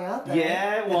just hung out there.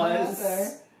 Yeah, it hung out was.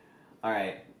 there.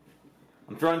 Alright.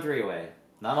 I'm throwing 3 away.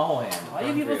 Not a whole hand. Why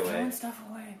are people throwing stuff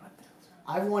away? What the hell's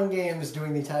wrong? I've won games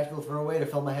doing the tactical throwaway to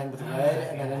fill my hand with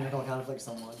red and then internal conflict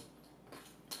someone.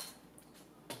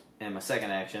 And my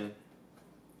second action.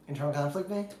 Internal conflict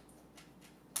me?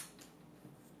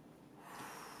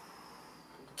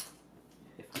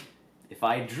 If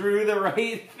I drew the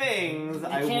right things,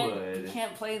 I would. You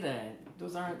can't play that.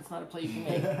 It's not a play you can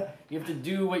make. You have to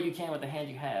do what you can with the hand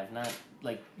you have, not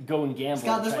like go and gamble.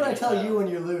 Scott, that's what I tell you when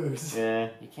you lose. Yeah.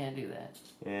 You can't do that.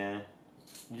 Yeah.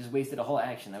 You just wasted a whole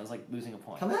action. That was like losing a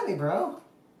point. Come at me, bro.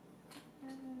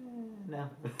 No.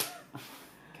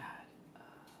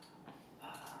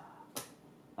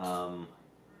 God.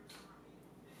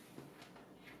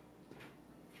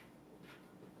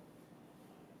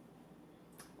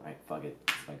 Right, fuck it.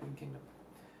 It's my Green Kingdom.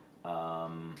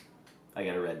 I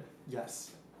get a red.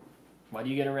 Yes. Why do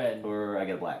you get a red? Or I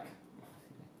get a black.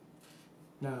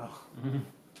 No.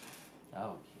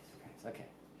 Oh, Jesus Christ. Okay.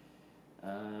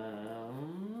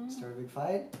 Start a big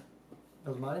fight.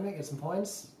 Build a monument, get some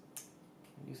points.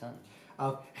 Do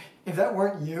something. If that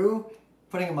weren't you,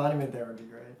 putting a monument there would be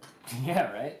great.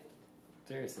 Yeah, right?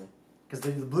 Seriously. Because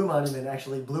the blue monument,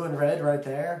 actually, blue and red right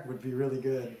there, would be really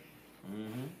good.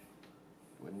 Mm-hmm.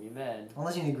 Wouldn't be bad.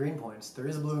 Unless you need green points. There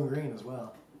is a blue and green as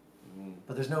well. Mm.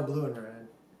 But there's no blue and red.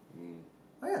 Mm.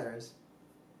 Oh yeah, there is.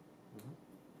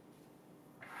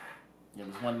 Yeah,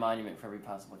 there's one monument for every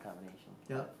possible combination.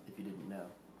 Yep. If you didn't know.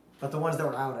 But the ones that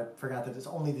were out, I forgot that it's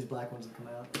only these black ones that come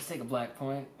out. Let's take a black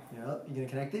point. Yep. You gonna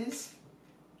connect these?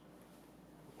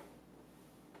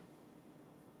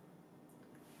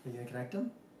 Are you gonna connect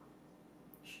them?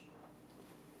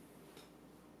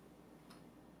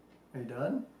 Are you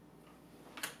done?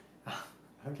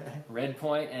 Okay. Red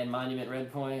point and monument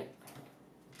red point.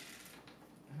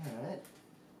 Alright.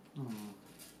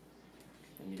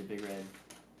 I need a big red.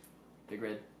 Big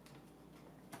red.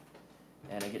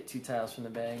 And I get 2 tiles from the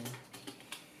bag.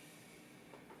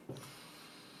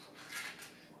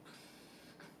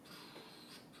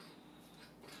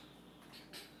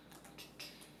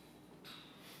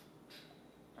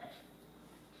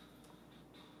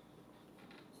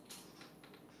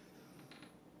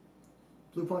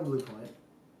 Blue point, blue point.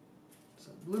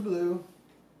 So blue, blue,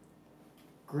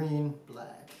 green,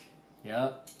 black.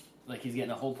 Yep. Like he's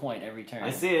getting a whole point every turn.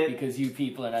 I see it. Because you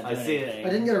people are not doing I see it. anything. I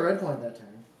didn't get a red point that turn.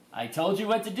 I told you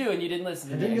what to do and you didn't listen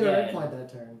to I me. didn't get a red again. point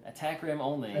that turn. Attack rim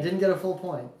only. I didn't get a full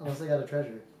point unless I got a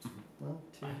treasure. 1,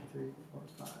 2, 3, 4,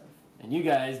 5. And you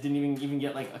guys didn't even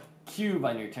get like a cube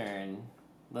on your turn,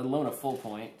 let alone a full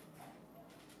point.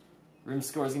 Rim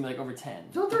score is gonna be like over 10.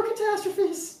 Don't throw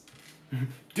catastrophes!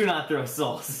 Do not throw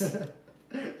souls.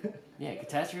 Yeah,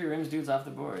 catastrophe rims dudes off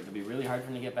the board. It'll be really hard for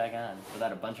him to get back on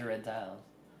without a bunch of red tiles.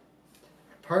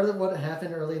 Part of what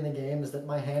happened early in the game is that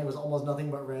my hand was almost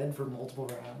nothing but red for multiple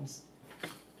rounds.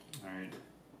 Alright.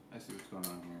 I see what's going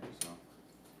on here, so.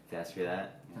 Fast for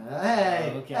that.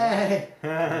 Hey! Okay.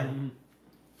 Hey!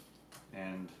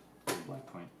 And black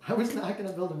point. I was not going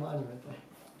to build a monument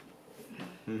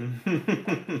there.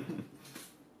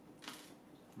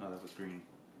 No, that was green.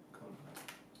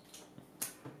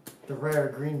 The rare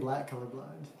green-black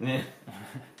colorblind. Yeah.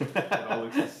 It all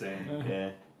looks the same. Yeah.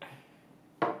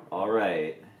 All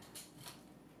right.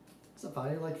 It's a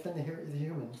funny, like Finn the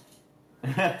Human.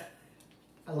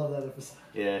 I love that episode.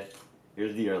 Yeah.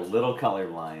 You're a little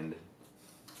colorblind.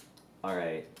 All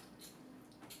right.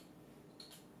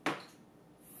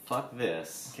 Fuck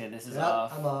this. Okay, this is Yep,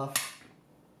 off. I'm off.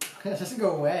 It doesn't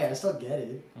go away. I still get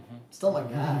it. Still my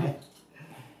guy.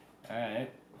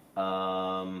 Alright.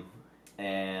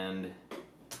 And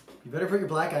You better put your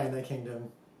black guy in that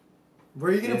kingdom.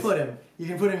 Where are you going to Yes. put him? You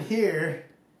can put him here,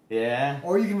 yeah.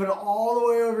 or you can put him all the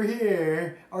way over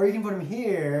here, or you can put him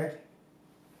here,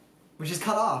 which is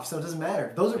cut off, so it doesn't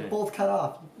matter. Those are Yeah. both cut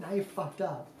off. Now you're fucked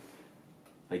up.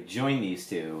 Like join these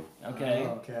two. Okay.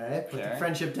 Okay. Put Sure. the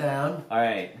friendship down. All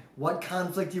right. What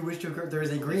conflict do you wish to occur? There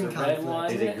is a green There's a red conflict. one.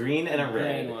 There's a green and a Green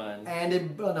red. one. And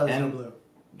oh no, there's no And- blue.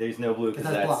 There's no blue because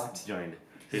Because that's that's blocked. joined.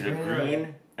 There's There's a green and a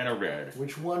green and a red.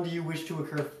 Which one do you wish to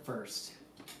occur first?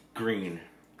 Green.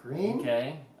 Green?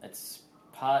 Okay. It's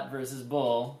pot versus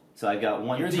bull. So I got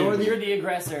one. You're two. the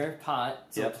aggressor, pot.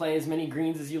 So Yep. play as many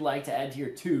greens as you like to add to your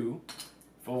 2.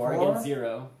 4 Four. against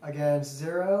 0. Against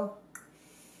 0.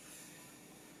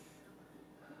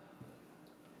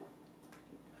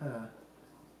 Huh.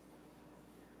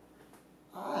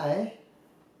 I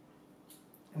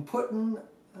am putting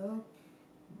up.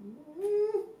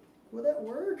 Would that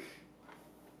work?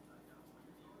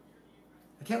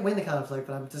 I can't win the conflict,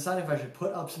 but I'm deciding if I should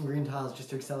put up some green tiles just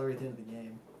to accelerate the end of the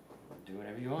game. Do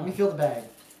whatever you Let want. me feel the bag.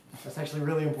 That's actually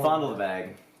really important. Fondle the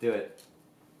bag. Do it.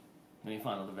 Let me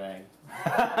fondle the bag.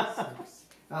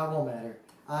 It won't matter.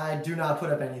 I do not put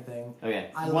up anything. Okay.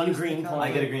 I One lose the green point. I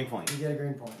conflict. get a green point. You get a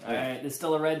green point. Alright, there's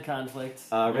still a red conflict.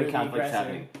 Red You're the conflict's aggressor.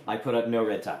 happening. I put up no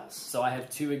red tiles. So I have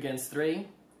 2 against 3.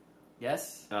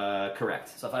 Yes?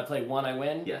 Correct. So if I play 1, I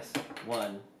win? Yes.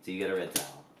 1. So you get a red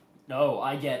tile. No,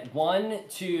 I get 1,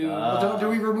 2. Well, do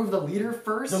we remove the leader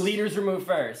first? The leaders remove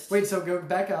first. Wait, so go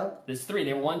back up. There's 3.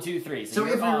 They were 1, 2, 3. So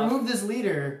you're if we off. remove this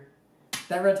leader,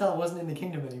 that red tile wasn't in the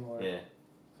kingdom anymore. Yeah.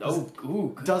 Oh,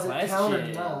 ooh, good Does it question. count or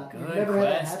not? Good We've never had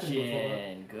that happen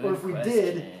question. Good Or if we question.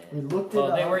 did, we looked it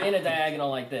Well, up. they were in a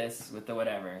diagonal like this with the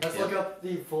whatever. Let's Yep. look up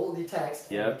the text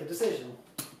and Yep. make a decision.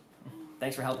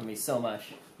 Thanks for helping me so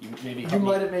much. You maybe You helped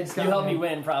might me, have made Scott you helped me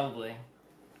win. win probably.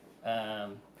 All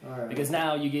right. Because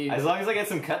now you gave As long as I get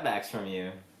some cutbacks from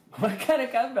you. what kind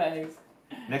of cutbacks?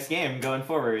 Next game, going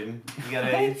forward, you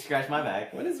gotta What? scratch my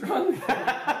back. What is wrong with you?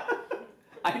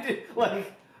 I did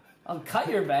like I'll cut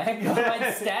your back. I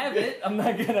might stab it. I'm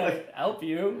not gonna help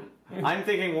you. I'm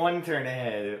thinking one turn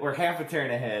ahead, or half a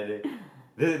turn ahead.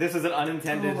 This is an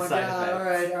unintended side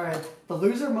effect. All right. The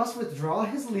loser must withdraw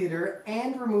his leader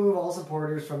and remove all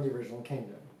supporters from the original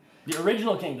kingdom. The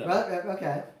original kingdom.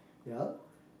 Okay. Yep.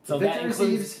 So The that victor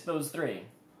includes receives those 3.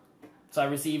 So I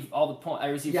receive all the point. I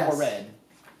receive Yes. 4 red.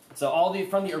 So all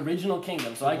from the original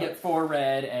kingdom. So I get 4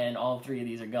 red, and all 3 of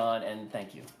these are gone. And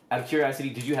thank you. Out of curiosity,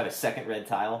 did you have a second red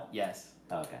tile? Yes.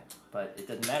 Oh, okay. But it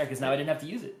doesn't matter because now I didn't have to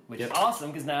use it, which is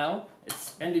awesome because now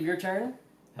it's end of your turn.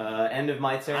 End of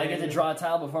my turn. I get to draw a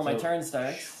tile before my turn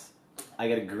starts. I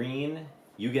get a green.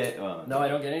 You get. No, I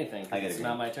don't get anything. I get it's a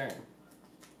not my turn.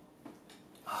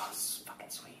 Oh, it's fucking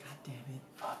sweet. God damn it.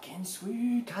 Fucking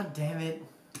sweet. God damn it.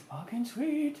 Fucking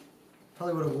sweet.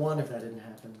 Probably would have won if that didn't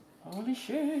happen. Holy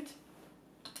shit.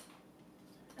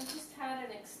 I just had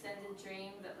an extended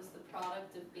dream that was the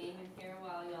product of being in here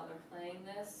while y'all are playing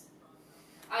this.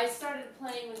 I started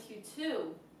playing with you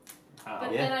too,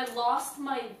 but then I lost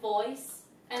my voice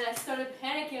and I started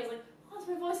panicking. I was like, lost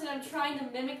my voice, and I'm trying to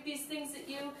mimic these things at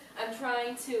you. I'm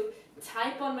trying to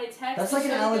type on my text. That's like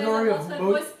an show you guys allegory I of lost my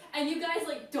most- voice, and you guys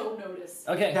like don't notice.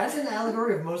 Okay. That's an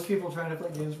allegory of most people trying to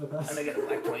play games with us. And I get a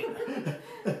black point.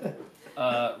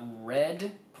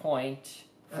 Red point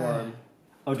for...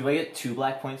 Oh, do I get 2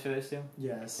 black points for this too?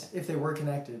 Yes, if they were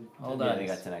connected. Hold Yeah, on. they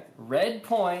got connected. Red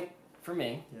point for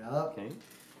me. Yep. Okay.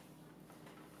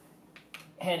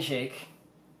 Handshake.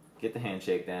 Get the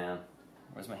handshake down.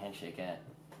 Where's my handshake at?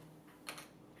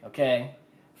 Okay.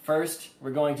 First,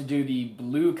 we're going to do the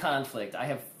blue conflict. I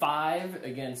have 5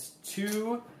 against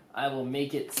 2. I will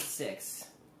make it 6.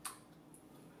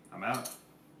 I'm out.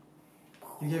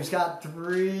 You give Scott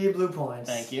 3 blue points.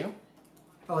 Thank you.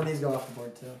 Oh, and these go off the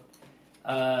board too.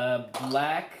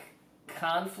 Black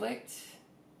conflict.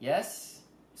 Yes.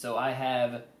 So I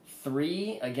have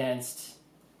 3 against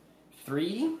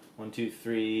 3. 1, 2,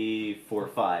 3, 4,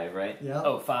 5, right? Yep.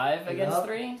 Oh, 5 against Yep.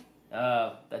 3?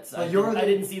 Oh, that's... Well, I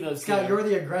didn't see those Scott, two. you're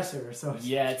the aggressor, so...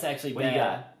 Yeah, it's actually What bad. do you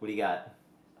got? What do you got?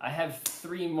 I have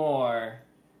 3 more,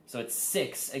 so it's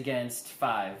 6 against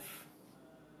 5.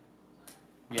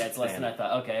 Yeah, it's less than I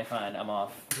thought. Okay, fine, I'm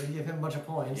off. Way to give him a bunch of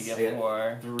points. You I get got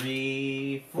 4.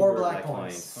 3, 4 black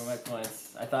points. 4 black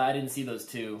points. I thought I didn't see those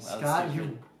 2. I was Scott,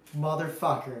 stupid. you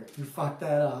motherfucker. You fucked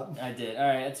that up. I did.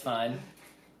 Alright, that's fine.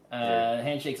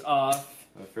 Handshake's off.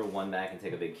 I'm gonna throw 1 back and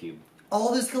take a big cube.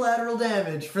 All this collateral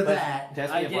damage for that. Has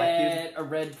to I be a black cube. get a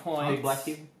red point. Big black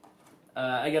cube?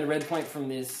 I get a red point from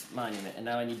this monument, and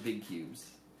now I need big cubes.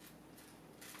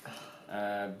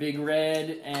 Big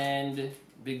red and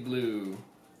big blue.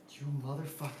 You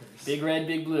motherfuckers. Big red,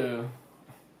 big blue.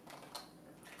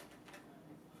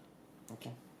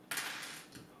 Okay.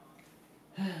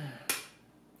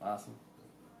 Awesome.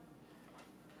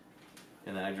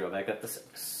 And then I draw back up to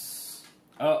 6.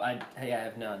 Oh, hey, I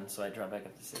have none, so I draw back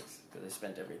up to 6 because I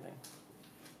spent everything.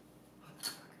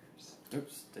 Motherfuckers.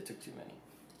 Oops, I took too many.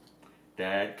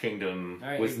 That kingdom All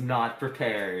right, was not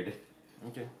prepared.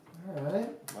 Okay. Alright.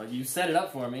 Well, you set it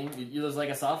up for me. It was like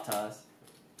a soft toss.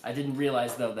 I didn't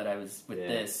realize though that I was with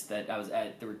this that I was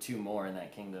at. There were 2 more in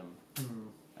that kingdom.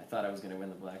 I thought I was going to win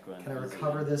the black one. Can I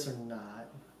recover this or not?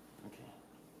 Okay.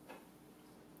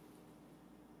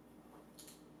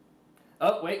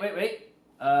 Oh, wait.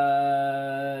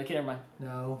 Okay, never mind.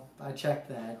 No, I checked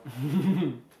that.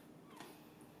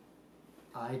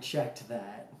 I checked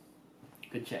that.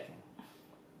 Good checking.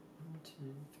 1, 2,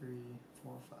 3,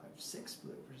 4, 5, 6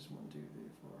 blue versus 1, 2, 3,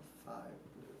 4, 5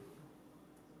 blue.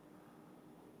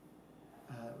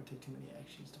 It would take too many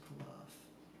actions to pull off.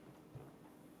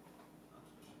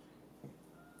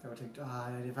 That would take.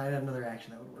 If I had another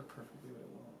action, that would work perfectly, but it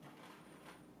won't.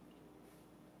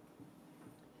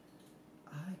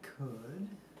 I could.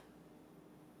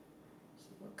 So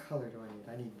what color do I need?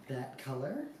 I need that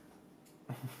color.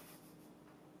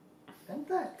 And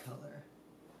that color.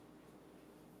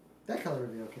 That color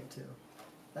would be okay too.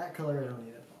 That color I don't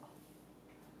need at all.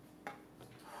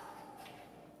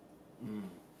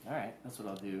 Alright, that's what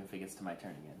I'll do if it gets to my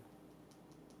turn again.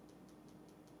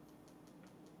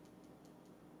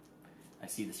 I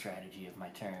see the strategy of my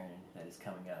turn that is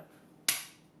coming up.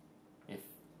 If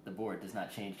the board does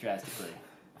not change drastically.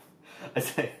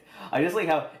 I just like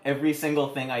how every single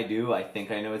thing I do, I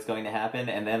think I know what's going to happen,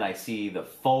 and then I see the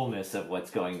fullness of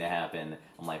what's going to happen.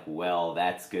 I'm like, well,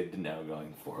 that's good to know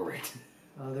going forward.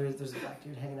 There's a black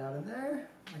dude hanging out in there.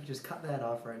 I can just cut that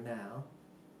off right now.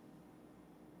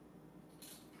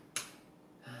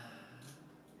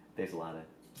 There's a lot of,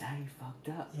 now you fucked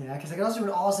up. Yeah, because I can also do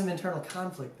an awesome internal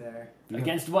conflict there.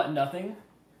 Against what? Nothing?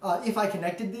 If I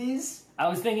connected these... I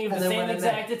was thinking of And the then same when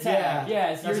exact they- attack. yeah.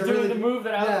 Yes, That's you're a doing really- the move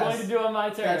that I was yes. going to do on my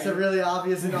turn. That's a really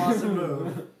obvious and awesome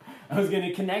move. I was going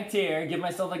to connect here, give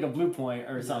myself like a blue point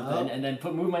or something, and then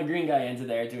move my green guy into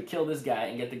there to kill this guy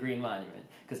and get the green monument.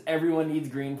 Because everyone needs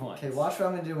green points. Okay, watch what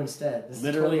I'm going to do instead. This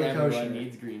Literally is totally everyone kosher.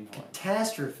 needs green points.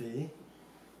 Catastrophe.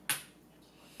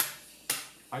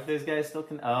 Aren't those guys still?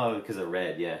 Oh, because of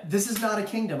red. Yeah. This is not a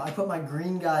kingdom. I put my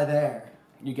green guy there.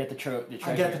 You get the treasure.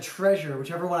 I get the treasure,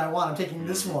 whichever one I want. I'm taking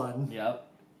this one. Yep.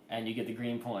 And you get the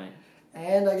green point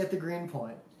And I get the green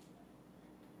point.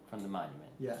 from the monument.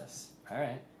 Yes.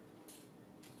 Alright.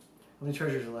 How many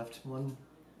treasures are left? 1,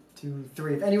 2,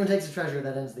 3. If anyone takes a treasure,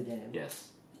 that ends the game. Yes.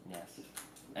 Yes.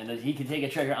 And then he can take a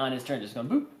treasure on his turn, just going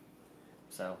boop.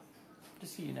 So,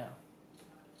 just so you know.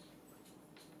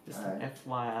 Just Alright. an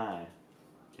FYI.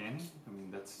 Can he? I mean,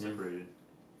 that's separated.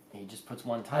 He just puts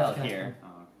one tile Okay. here, Oh,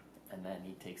 and then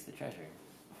he takes the treasure.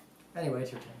 Anyway,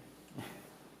 it's your turn.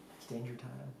 It's danger time.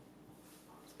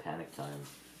 It's panic time.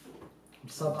 I'm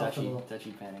suboptimal.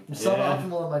 Dutchy panic. I'm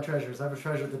suboptimal on my treasures. I have a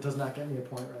treasure that does not get me a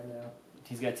point right now.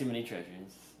 He's got too many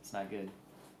treasures. It's not good.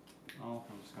 oh,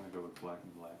 I'm just gonna go with black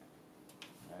and black.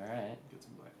 Alright. Get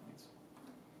some black points.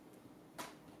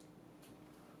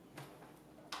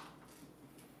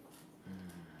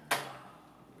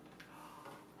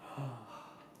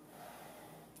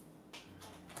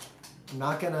 I'm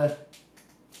not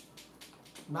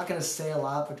gonna say a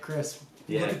lot, but Chris,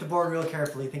 Yeah. look at the board real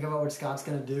carefully. Think about what Scott's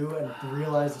gonna do, and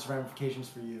realize its ramifications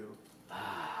for you.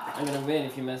 I'm gonna win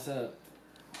if you mess up.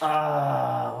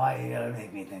 Why you gotta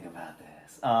make me think about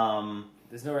this?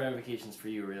 There's no ramifications for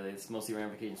you, really. It's mostly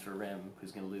ramifications for Rim,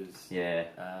 who's gonna lose. Yeah.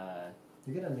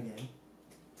 You're gonna end the game.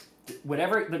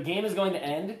 Whatever the game is going to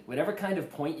end, whatever kind of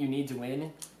point you need to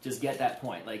win, just get that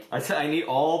point. Like I need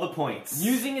all the points.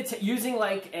 using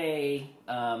like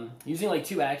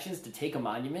 2 actions to take a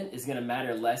monument is going to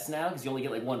matter less now because you only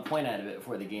get like 1 point out of it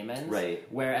before the game ends. Right.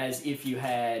 Whereas if you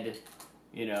had,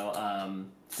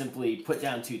 simply put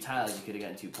down 2 tiles, you could have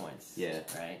gotten 2 points. Yeah.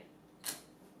 Right.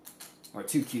 Or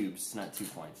 2 cubes, not 2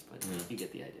 points, but you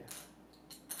get the idea.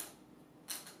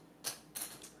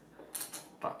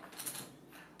 Fuck.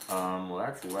 Well,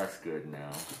 that's less good now.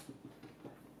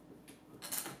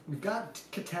 We've got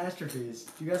catastrophes.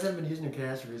 You guys haven't been using your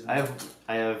catastrophes. I have, do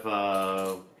I have,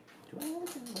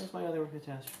 where's my other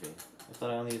catastrophe? I thought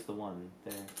I only used the one.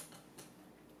 There.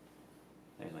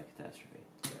 There's my catastrophe.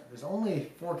 Yeah, there's only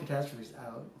 4 catastrophes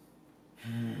out.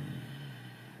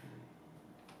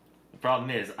 The problem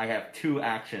is, I have 2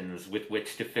 actions with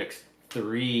which to fix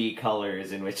 3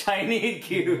 colors in which I need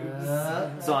cubes.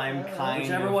 So I'm kind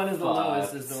Whichever of one is the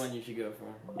lowest fucked. is the one you should go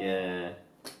for. Yeah.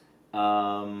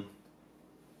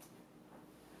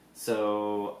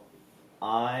 So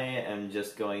I am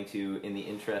just going to, in the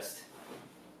interest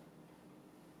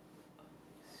of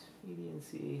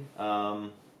expediency,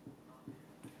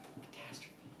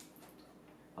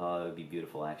 it would be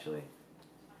beautiful, actually.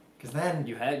 Because then,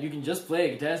 You can just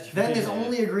play a catastrophe. then there's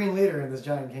only a green leader in this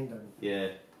giant kingdom. Yeah.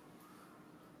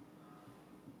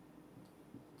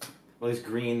 Well, there's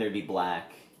green, there'd be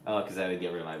black. Oh, because I would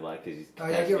get rid of my black. Cause Oh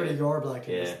yeah, get rid of your black.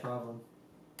 That's Yeah. the problem.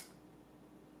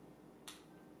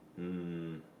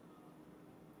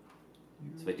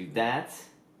 So if I do that,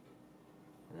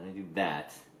 and then I do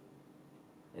that,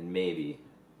 and maybe.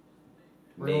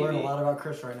 We're gonna learn a lot about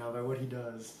Chris right now by what he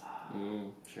does.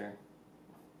 Sure.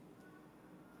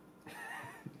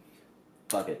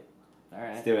 Fuck it.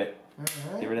 Alright. Let's do it.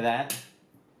 Alright. Get rid of that.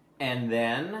 And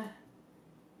then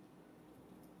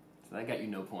So that got you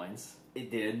no points.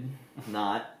 it did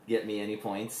not get me any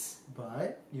points.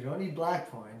 But you don't need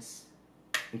black points.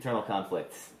 Internal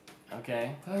conflict.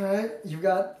 Okay. Alright, you've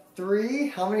got 3.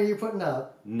 How many are you putting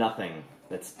up? Nothing.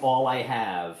 That's all I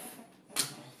have.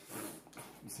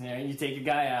 So you take your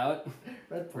guy out.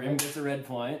 Red Rim point. gets a red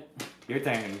point. Your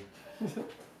turn.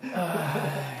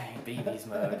 Babies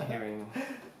mode. Hearing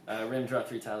Rim draw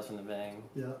 3 tiles from the bag,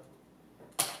 Yep.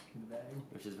 In the bag.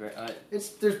 which is very. There's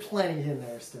plenty in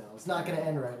there still. It's not gonna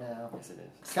end right now. Yes, it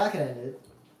is. Scott can end it.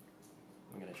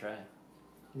 I'm gonna try.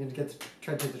 You're gonna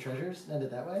try to take the treasures and end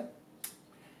it that way?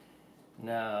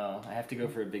 No, I have to go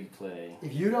for a big play.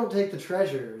 If you don't take the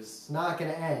treasures, it's not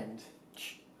gonna end.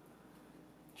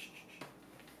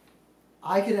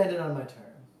 I could end it on my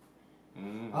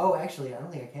turn. Oh, actually, I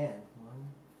don't think I can.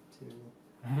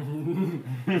 1,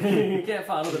 2, You can't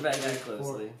follow the bag that 4,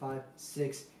 closely. 5,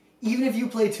 6. Even if you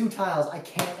play 2 tiles, I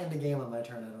can't end the game on my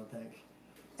turn, I don't think.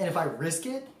 And if I risk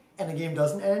it and the game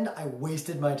doesn't end, I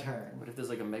wasted my turn. What if there's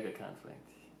like a mega conflict?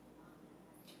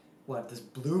 What, this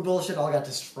blue bullshit all got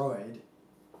destroyed?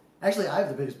 Actually, I have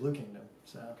the biggest blue kingdom,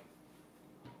 so.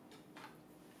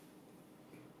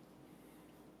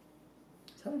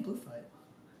 Let's have a blue fight.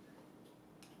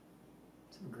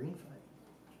 Let's have a green fight.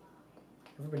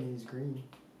 Everybody needs green.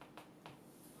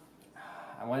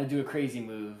 I want to do a crazy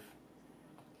move,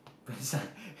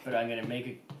 but I'm going to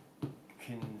make a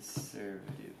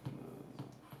conservative move.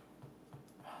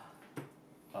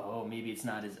 Oh, maybe it's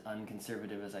not as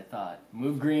unconservative as I thought.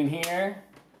 Move green here.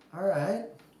 Alright.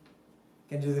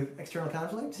 Gonna do the external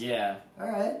conflict? Yeah.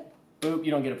 Alright. Boop,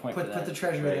 you don't get a point for that. Put the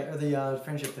treasure there, or the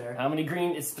friendship there. How many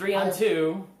green? It's 3 on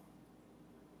 2.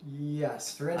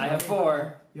 Yes. 3 on 2. I have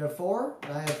 4. You have 4?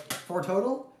 And I have 4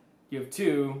 total? You have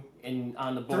 2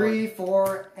 on the board. 3,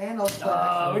 4, and I'll just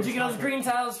Oh, where'd you get all those green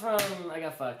tiles from? I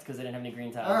got fucked because I didn't have any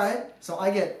green tiles. Alright, so I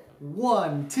get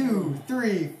 1, 2,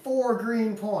 3, 4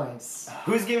 green points.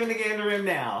 Who's giving the game to him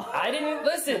now? I didn't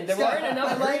listen. There weren't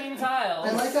enough green tiles.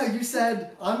 I like how you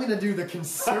said, I'm going to do the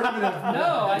conservative move.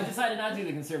 No, I decided not to do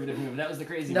the conservative move. That was the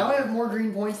crazy Now move. I have more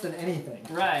green points than anything.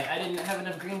 Right, I didn't have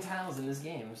enough green tiles in this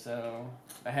game, so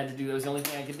I had to do. That was the only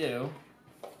thing I could do.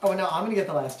 Oh, no, I'm going to get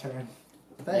the last turn.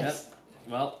 Thanks. Yep.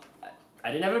 Well,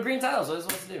 I didn't have enough green tiles. What was I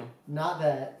supposed to do? Not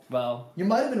that. Well, You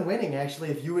might have been winning, actually,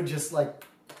 if you would just, like...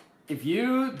 if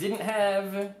you didn't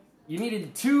have, you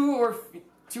needed 2 or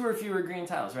fewer green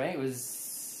tiles, right? It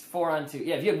was 4 on 2.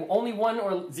 Yeah, if you had only 1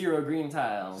 or 0 green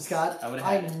tiles, Scott, I would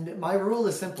have had it. my rule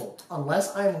is simple.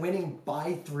 Unless I'm winning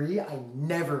by 3, I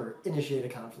never initiate a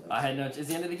conflict. I had no. It's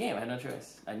the end of the game. I had no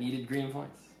choice. I needed green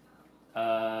points.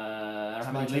 I don't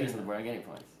have My any leaders turn. on the board. I'm getting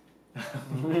points.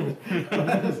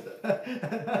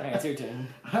 Alright, it's your turn.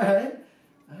 Alright.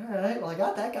 Alright, well, I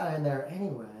got that guy in there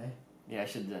anyway. Yeah, I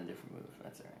should have done a different move.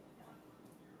 That's alright.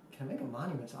 Can I make a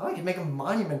monument? Oh, I can make a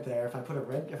monument there if I put a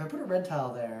red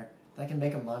tile there. I can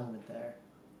make a monument there.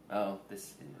 Oh,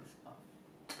 this is off.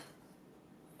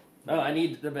 Oh, I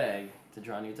need the bag to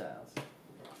draw new tiles.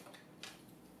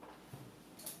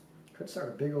 Could start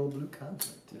a big old blue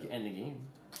conflict. We can end the game.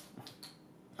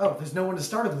 Oh, there's no one to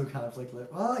start a blue conflict with.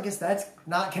 Well, I guess that's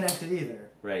not connected either.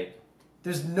 Right.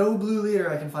 There's no blue leader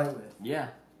I can fight with. Yeah.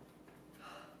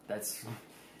 That's.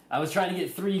 I was trying to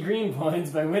get 3 green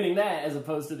points by winning that, as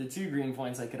opposed to the 2 green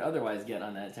points I could otherwise get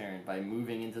on that turn by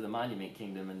moving into the Monument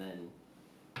Kingdom and then.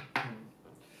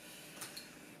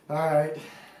 Alright.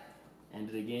 End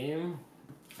of the game.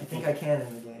 I think I can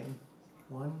end the game.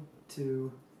 1,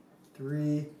 2,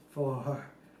 3, 4,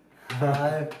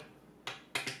 5,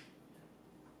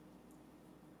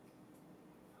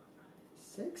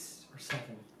 6 or 7?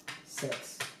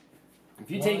 6. If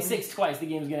you 1, take 6 twice, the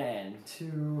game's gonna end.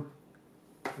 2,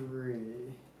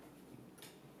 3.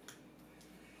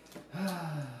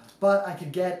 But I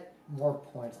could get more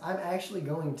points. I'm actually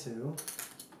going to...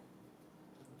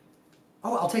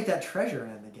 Oh, I'll take that treasure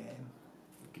and end the game.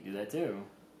 You could do that too.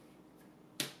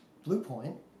 Blue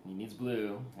point. He needs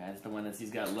blue. That's the one that he's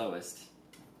got lowest.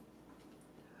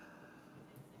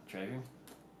 Treasure?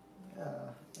 Yeah.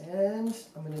 And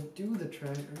I'm going to do the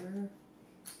treasure. Do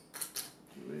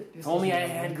it. If only I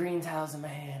had green tiles in my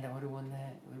hand, I would have won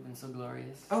that. It would have been so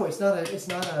glorious. Oh, it's not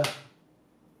a...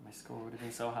 My score would have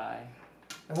been so high.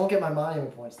 I won't get my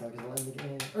monument points, though, because it'll end the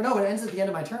game. Or no, it ends at the end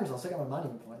of my turn, so I'll still get my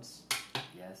monument points.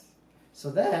 Yes.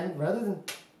 So then, rather than...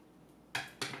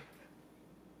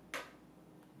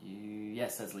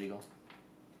 Yes, that's legal.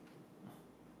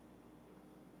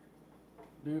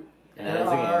 Boop. And There that is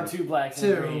a are game. 2 blacks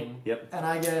 2. and green. Yep. And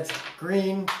I get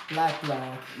green, black,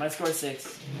 black. My score's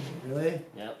 6. Really?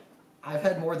 Yep. I've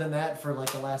had more than that for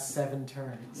like the last 7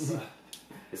 turns.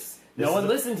 No one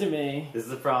listened to me. This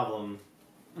is a problem.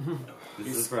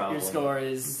 This is a problem. Your score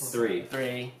is 3.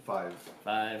 3. 5.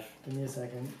 5. Give me a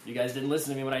second. You guys didn't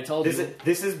listen to me when I told you.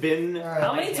 This has been... All right.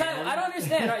 How many times? I don't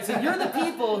understand. All right, so you're the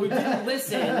people who didn't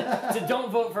listen to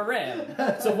don't vote for Ram.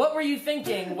 So what were you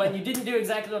thinking when you didn't do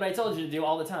exactly what I told you to do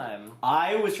all the time?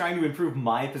 I was trying to improve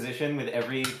my position with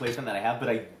every placement that I have, but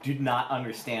I did not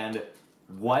understand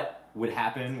what would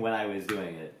happen when I was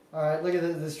doing it. Alright, look at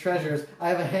this treasures. I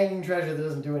have a hanging treasure that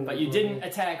doesn't do anything. But you for didn't me.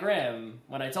 attack Ram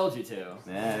when I told you to.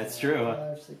 Yeah, that's true.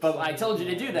 5, 6, But 7, I told you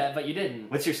to do that, but you didn't.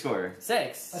 What's your score?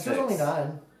 6. I chose only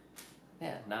 9.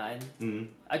 Yeah, 9. Mm.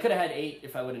 I could have had 8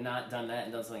 if I would have not done that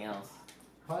and done something else.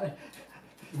 What?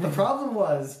 The problem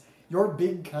was, your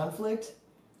big conflict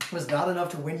was not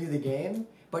enough to win you the game,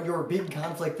 but your big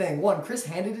conflict thing, one, Chris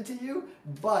handed it to you,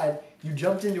 but you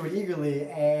jumped into it eagerly,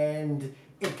 and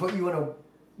it put you in a...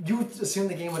 You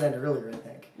assumed the game would end earlier, I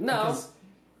think. No.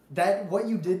 Because what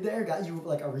you did there got you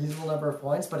like a reasonable number of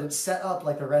points, but it set up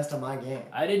like the rest of my game.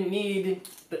 I didn't need...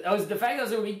 the fact that I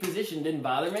was in a weak position didn't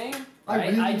bother me. I Right?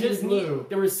 really I just needed blue.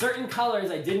 There were certain colors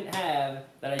I didn't have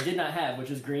that I did not have, which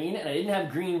was green, and I didn't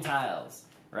have green tiles,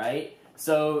 right?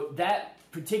 So that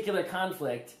particular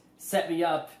conflict set me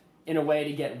up in a way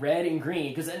to get red and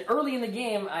green. Because early in the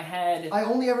game, I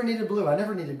only ever needed blue. I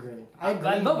never needed green. I had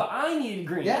green. No, but I needed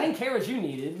green. Yeah. I didn't care what you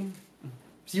needed.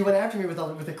 So you went after me with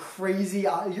a crazy... the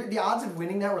odds of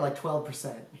winning that were like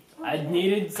 12%. I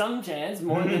needed some chance,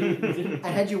 more than... And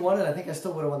had you won it, I think I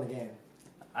still would have won the game.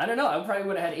 I don't know. I probably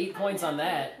would have had 8 points on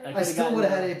that. I still would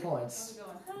have had 8 points.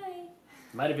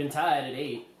 Might have been tied at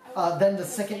 8. Then the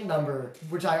second number,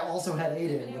 which I also had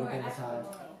 8 in, would have been the tie.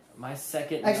 My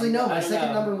second... Actually, no. My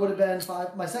second number would have been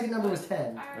 5. My second number was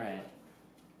 10. Right.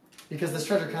 Because this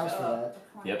treasure counts for that.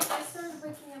 Yep.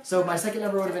 So my second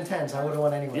number would have been 10, so I would have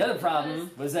won anyway. The other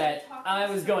problem was that I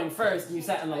was going first and you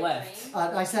sat on the left.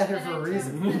 I sat here for a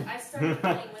reason.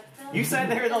 You sat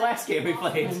there in the last game we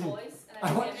played.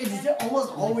 It's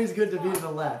almost always good to be to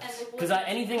the left. Because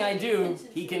anything I do,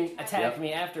 he can attack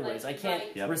me afterwards. I can't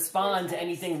respond to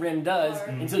anything Rim does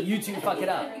until you two fuck it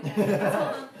up.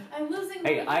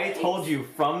 Hey, I told you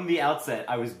from the outset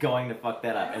I was going to fuck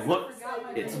that up. And look,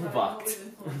 it's fucked.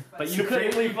 But you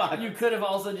could have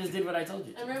also just did what I told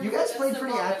you. You guys played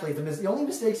pretty aptly. The only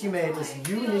mistakes you made is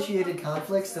you initiated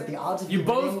conflicts that the odds of you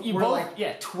winning were like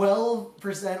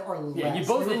 12% or less. Yeah, you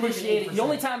both initiated. The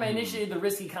only time I initiated the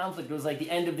risky conflict was like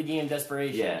the end of the game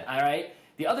desperation. Yeah. All right.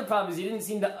 The other problem is you didn't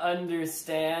seem to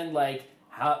understand like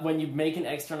how when you make an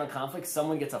external conflict,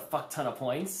 someone gets a fuck ton of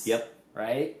points. Yep.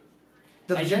 Right.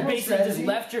 The and you basically just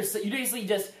left your. You basically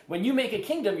just when you make a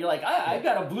kingdom, you're like, I've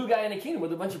got a blue guy in a kingdom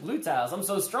with a bunch of blue tiles. I'm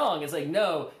so strong. It's like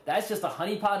no, that's just a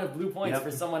honeypot of blue points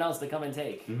for someone else to come and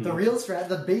take. The real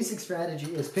the basic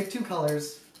strategy is pick 2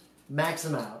 colors, max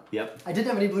them out. Yep. I didn't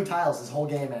have any blue tiles this whole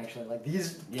game actually. Like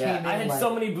these. Yeah, came in I had like,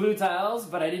 so many blue tiles,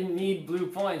 but I didn't need blue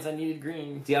points. I needed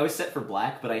green. See, I was set for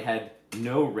black, but I had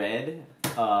no red.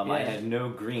 I had no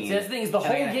green. See, that's the thing is the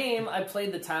whole game I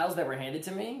played the tiles that were handed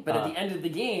to me, but at the end of the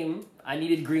game I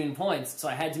needed green points, so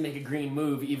I had to make a green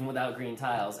move even without green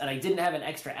tiles, and I didn't have an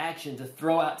extra action to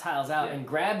throw out tiles out and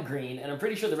grab green, and I'm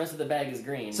pretty sure the rest of the bag is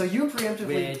green. So you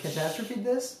preemptively catastrophed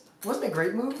this? Wasn't a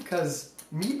great move because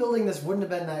me building this wouldn't have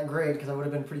been that great because I would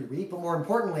have been pretty weak, but more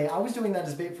importantly, I was doing that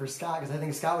as bait for Scott because I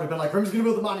think Scott would have been like, Rim's gonna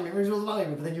build the monument, Rim's gonna build the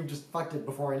monument, but then you just fucked it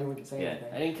before anyone could say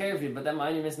anything. I didn't care if you, but that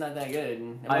monument's not that good.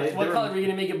 And what color were you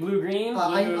gonna make it? Blue-green?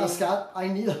 Scott, I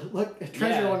need, look,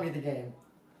 Treasure won me the game.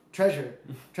 Treasure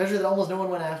that almost no one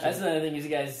went after. That's another thing is you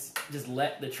guys just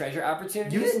let the treasure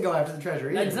opportunity. You didn't go after the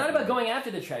treasure either. It's not about going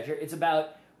after the treasure, it's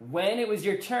about when it was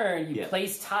your turn, you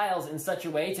place tiles in such a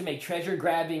way to make treasure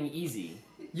grabbing easy.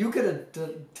 You could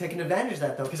have taken advantage of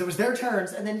that though, because it was their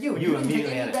turns, and then you didn't take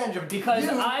any advantage of it.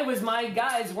 Because my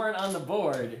guys weren't on the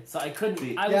board, so I couldn't.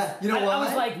 You know why? I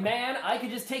was like, man, I could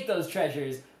just take those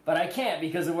treasures, but I can't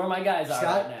because of where my guys are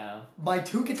right now. My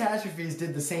 2 catastrophes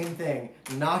did the same thing.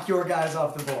 Knock your guys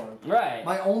off the board. Right.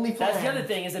 My only plan. That's the other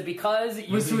thing is that because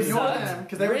you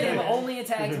sucked, Rim only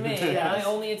attacked me, and I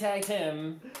only attacked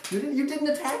him. You didn't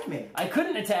attack me. I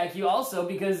couldn't attack you also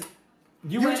because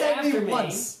you went attacked after me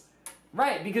once.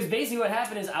 Right, because basically what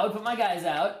happened is I would put my guys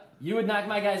out, you would knock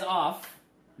my guys off,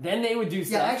 then they would do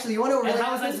stuff. Yeah, actually, you want to know what really and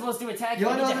how was I happened? supposed to attack you?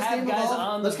 I need to have guys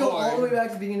on the Let's board. go all the way back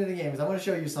to the beginning of the game, because I want to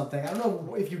show you something. I don't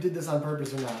know if you did this on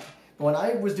purpose or not, but when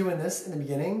I was doing this in the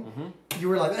beginning, you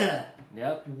were like,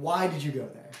 Yep. Why did you go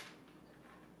there?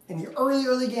 In the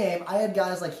early game, I had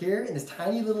guys like here in this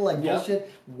tiny little like bullshit.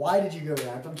 Why did you go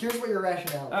there? I'm curious what your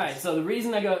rationale is. Alright, so the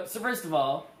reason I go... So first of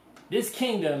all, this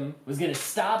kingdom was going to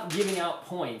stop giving out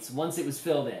points once it was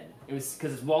filled in. It was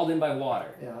because it's walled in by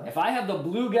water. Yeah. If I have the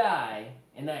blue guy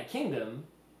in that kingdom,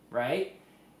 right,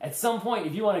 at some point,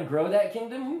 if you want to grow that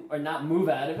kingdom or not move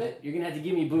out of it, you're going to have to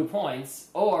give me blue points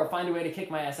or find a way to kick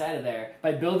my ass out of there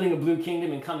by building a blue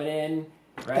kingdom and coming in,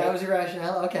 right? That was your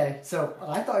rationale? Okay, so what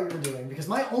I thought you were doing, because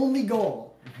my only goal,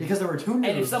 because there were 2 noobs.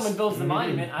 And if someone builds the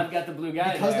monument, I've got the blue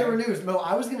guy Because there were noobs. No,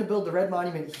 I was going to build the red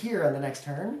monument here on the next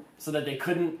turn. So that they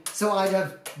couldn't... So I'd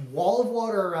have wall of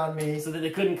water around me. So that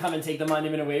they couldn't come and take the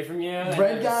monument away from you.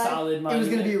 Red guy. Solid monument. It was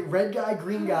going to be red guy,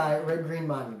 green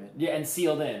monument. Yeah, and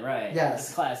sealed in, right. Yes.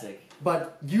 It's classic.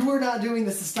 But you were not doing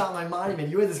this to stop my monument.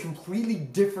 You had this completely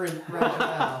different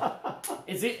rationale.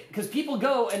 Is it because people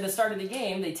go at the start of the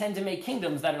game, they tend to make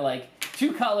kingdoms that are like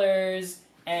 2 colors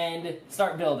and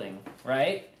start building,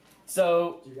 right?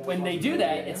 So when they do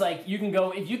that, it's like you can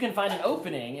go, if you can find an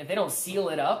opening, if they don't seal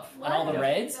it up on all the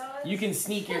reds, you can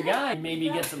sneak your guy and maybe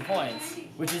get some points.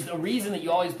 Which is the reason that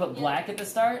you always put black at the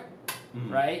start,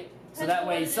 right? So that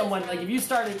way, someone like if you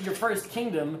started your first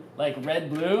kingdom like red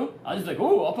blue, I'll just be like,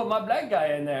 ooh, I'll put my black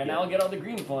guy in there, and I'll get all the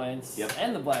green points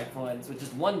and the black points, which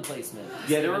is one placement.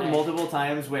 Yeah, there were multiple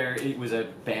times where it was a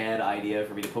bad idea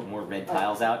for me to put more red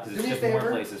tiles out because it's just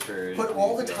more places for. Put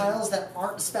all the tiles that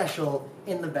aren't special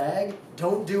in the bag.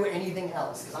 Don't do anything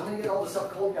else because I'm gonna get all the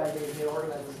stuff Cold Guy gave me to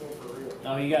organize this game for real.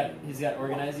 Oh, he's got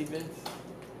organizing bits.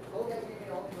 Cold Guy gave me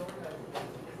all the organizing.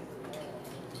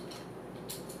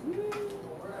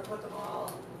 Put them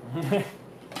all.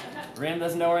 Ram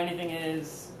doesn't know where anything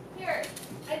is. Here,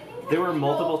 I think There were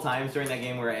multiple times during that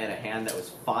game where I had a hand that was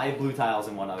 5 blue tiles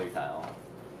and 1 other tile,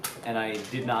 and I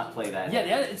did not play that.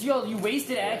 Yeah, it's you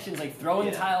wasted actions like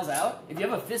throwing tiles out. If you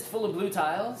have a fistful of blue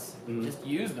tiles, just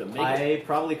use them. I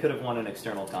probably could have won an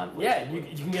external conflict. Yeah, you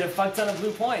can get a fuck ton of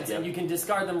blue points, and you can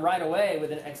discard them right away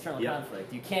with an external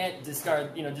conflict. You can't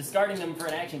discard. Discarding them for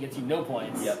an action gets you no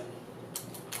points. Yep.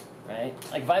 Right?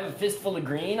 Like if I have a fistful of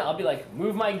green, I'll be like,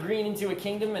 move my green into a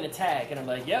kingdom and attack, and I'm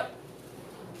like, yep.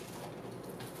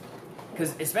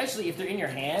 Because especially if they're in your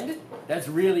hand, that's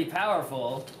really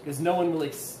powerful. Because no one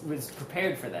was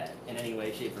prepared for that in any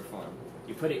way, shape, or form.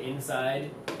 You put it inside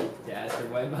to ask for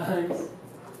white behinds.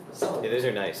 Yeah, those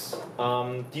are nice.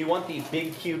 Do you want the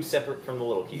big cube separate from the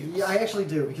little cubes? Yeah, I actually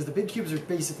do because the big cubes are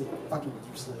basically fucking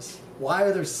useless. Why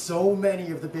are there so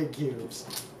many of the big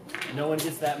cubes? No one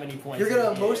gets that many points. You're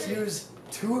gonna most use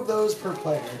 2 of those per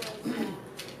player.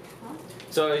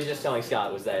 So I was just telling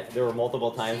Scott was that there were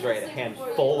multiple times where I had a hand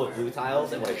full of blue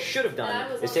tiles, and what I should have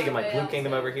done is taken my blue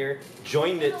kingdom over here,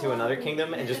 joined it to another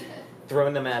kingdom, and just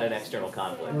thrown them at an external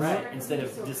conflict. Right. Instead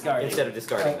of discarding.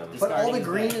 them. Put all the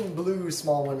green and blue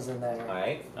small ones in there.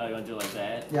 Alright. Oh, you want to do it like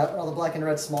that? Yeah, all the black and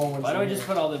red small ones. Why don't we in just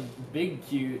there. put all the big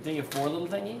cube? Don't you have 4 little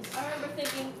thingies? I remember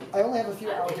thinking. I only have a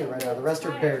few out here right now. The rest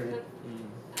are buried.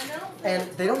 And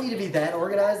they don't need to be that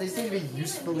organized. They just need to be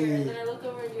usefully.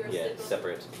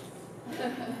 Separate.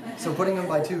 So putting them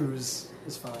by 2s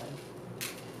is fine.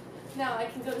 Now I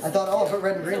can go to. I thought, oh, I'll put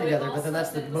red and green So we together, all but then that's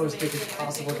the said most this biggest amazing. I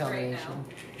possible think we're great combination.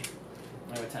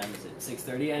 What time is it?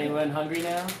 6:30. Anyone hungry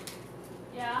now?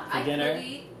 Yeah, For I dinner? could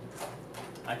eat.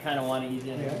 I kind of want to eat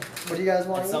dinner. Yeah. What do you guys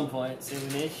want At to some eat? point,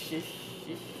 soonish.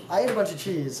 I ate a bunch of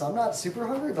cheese, so I'm not super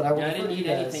hungry, but I will Yeah, I prefer didn't you eat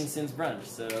guys. anything since brunch,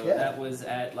 so Yeah. that was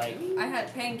at like I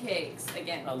had pancakes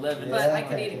again, 11. but Yeah, I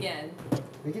could okay. eat again.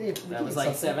 We could eat. We That could was eat like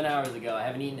something. 7 hours ago. I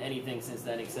haven't eaten anything since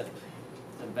then except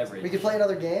some beverage. We could play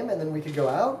another game, and then we could go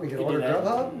out. We could We could order do that.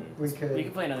 Grubhub. We We could.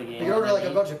 could play another game. We could order and like a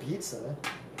then bunch of pizza.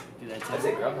 Do that I too.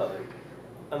 say Grubhub.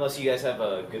 Unless you guys have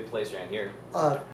a good place around here.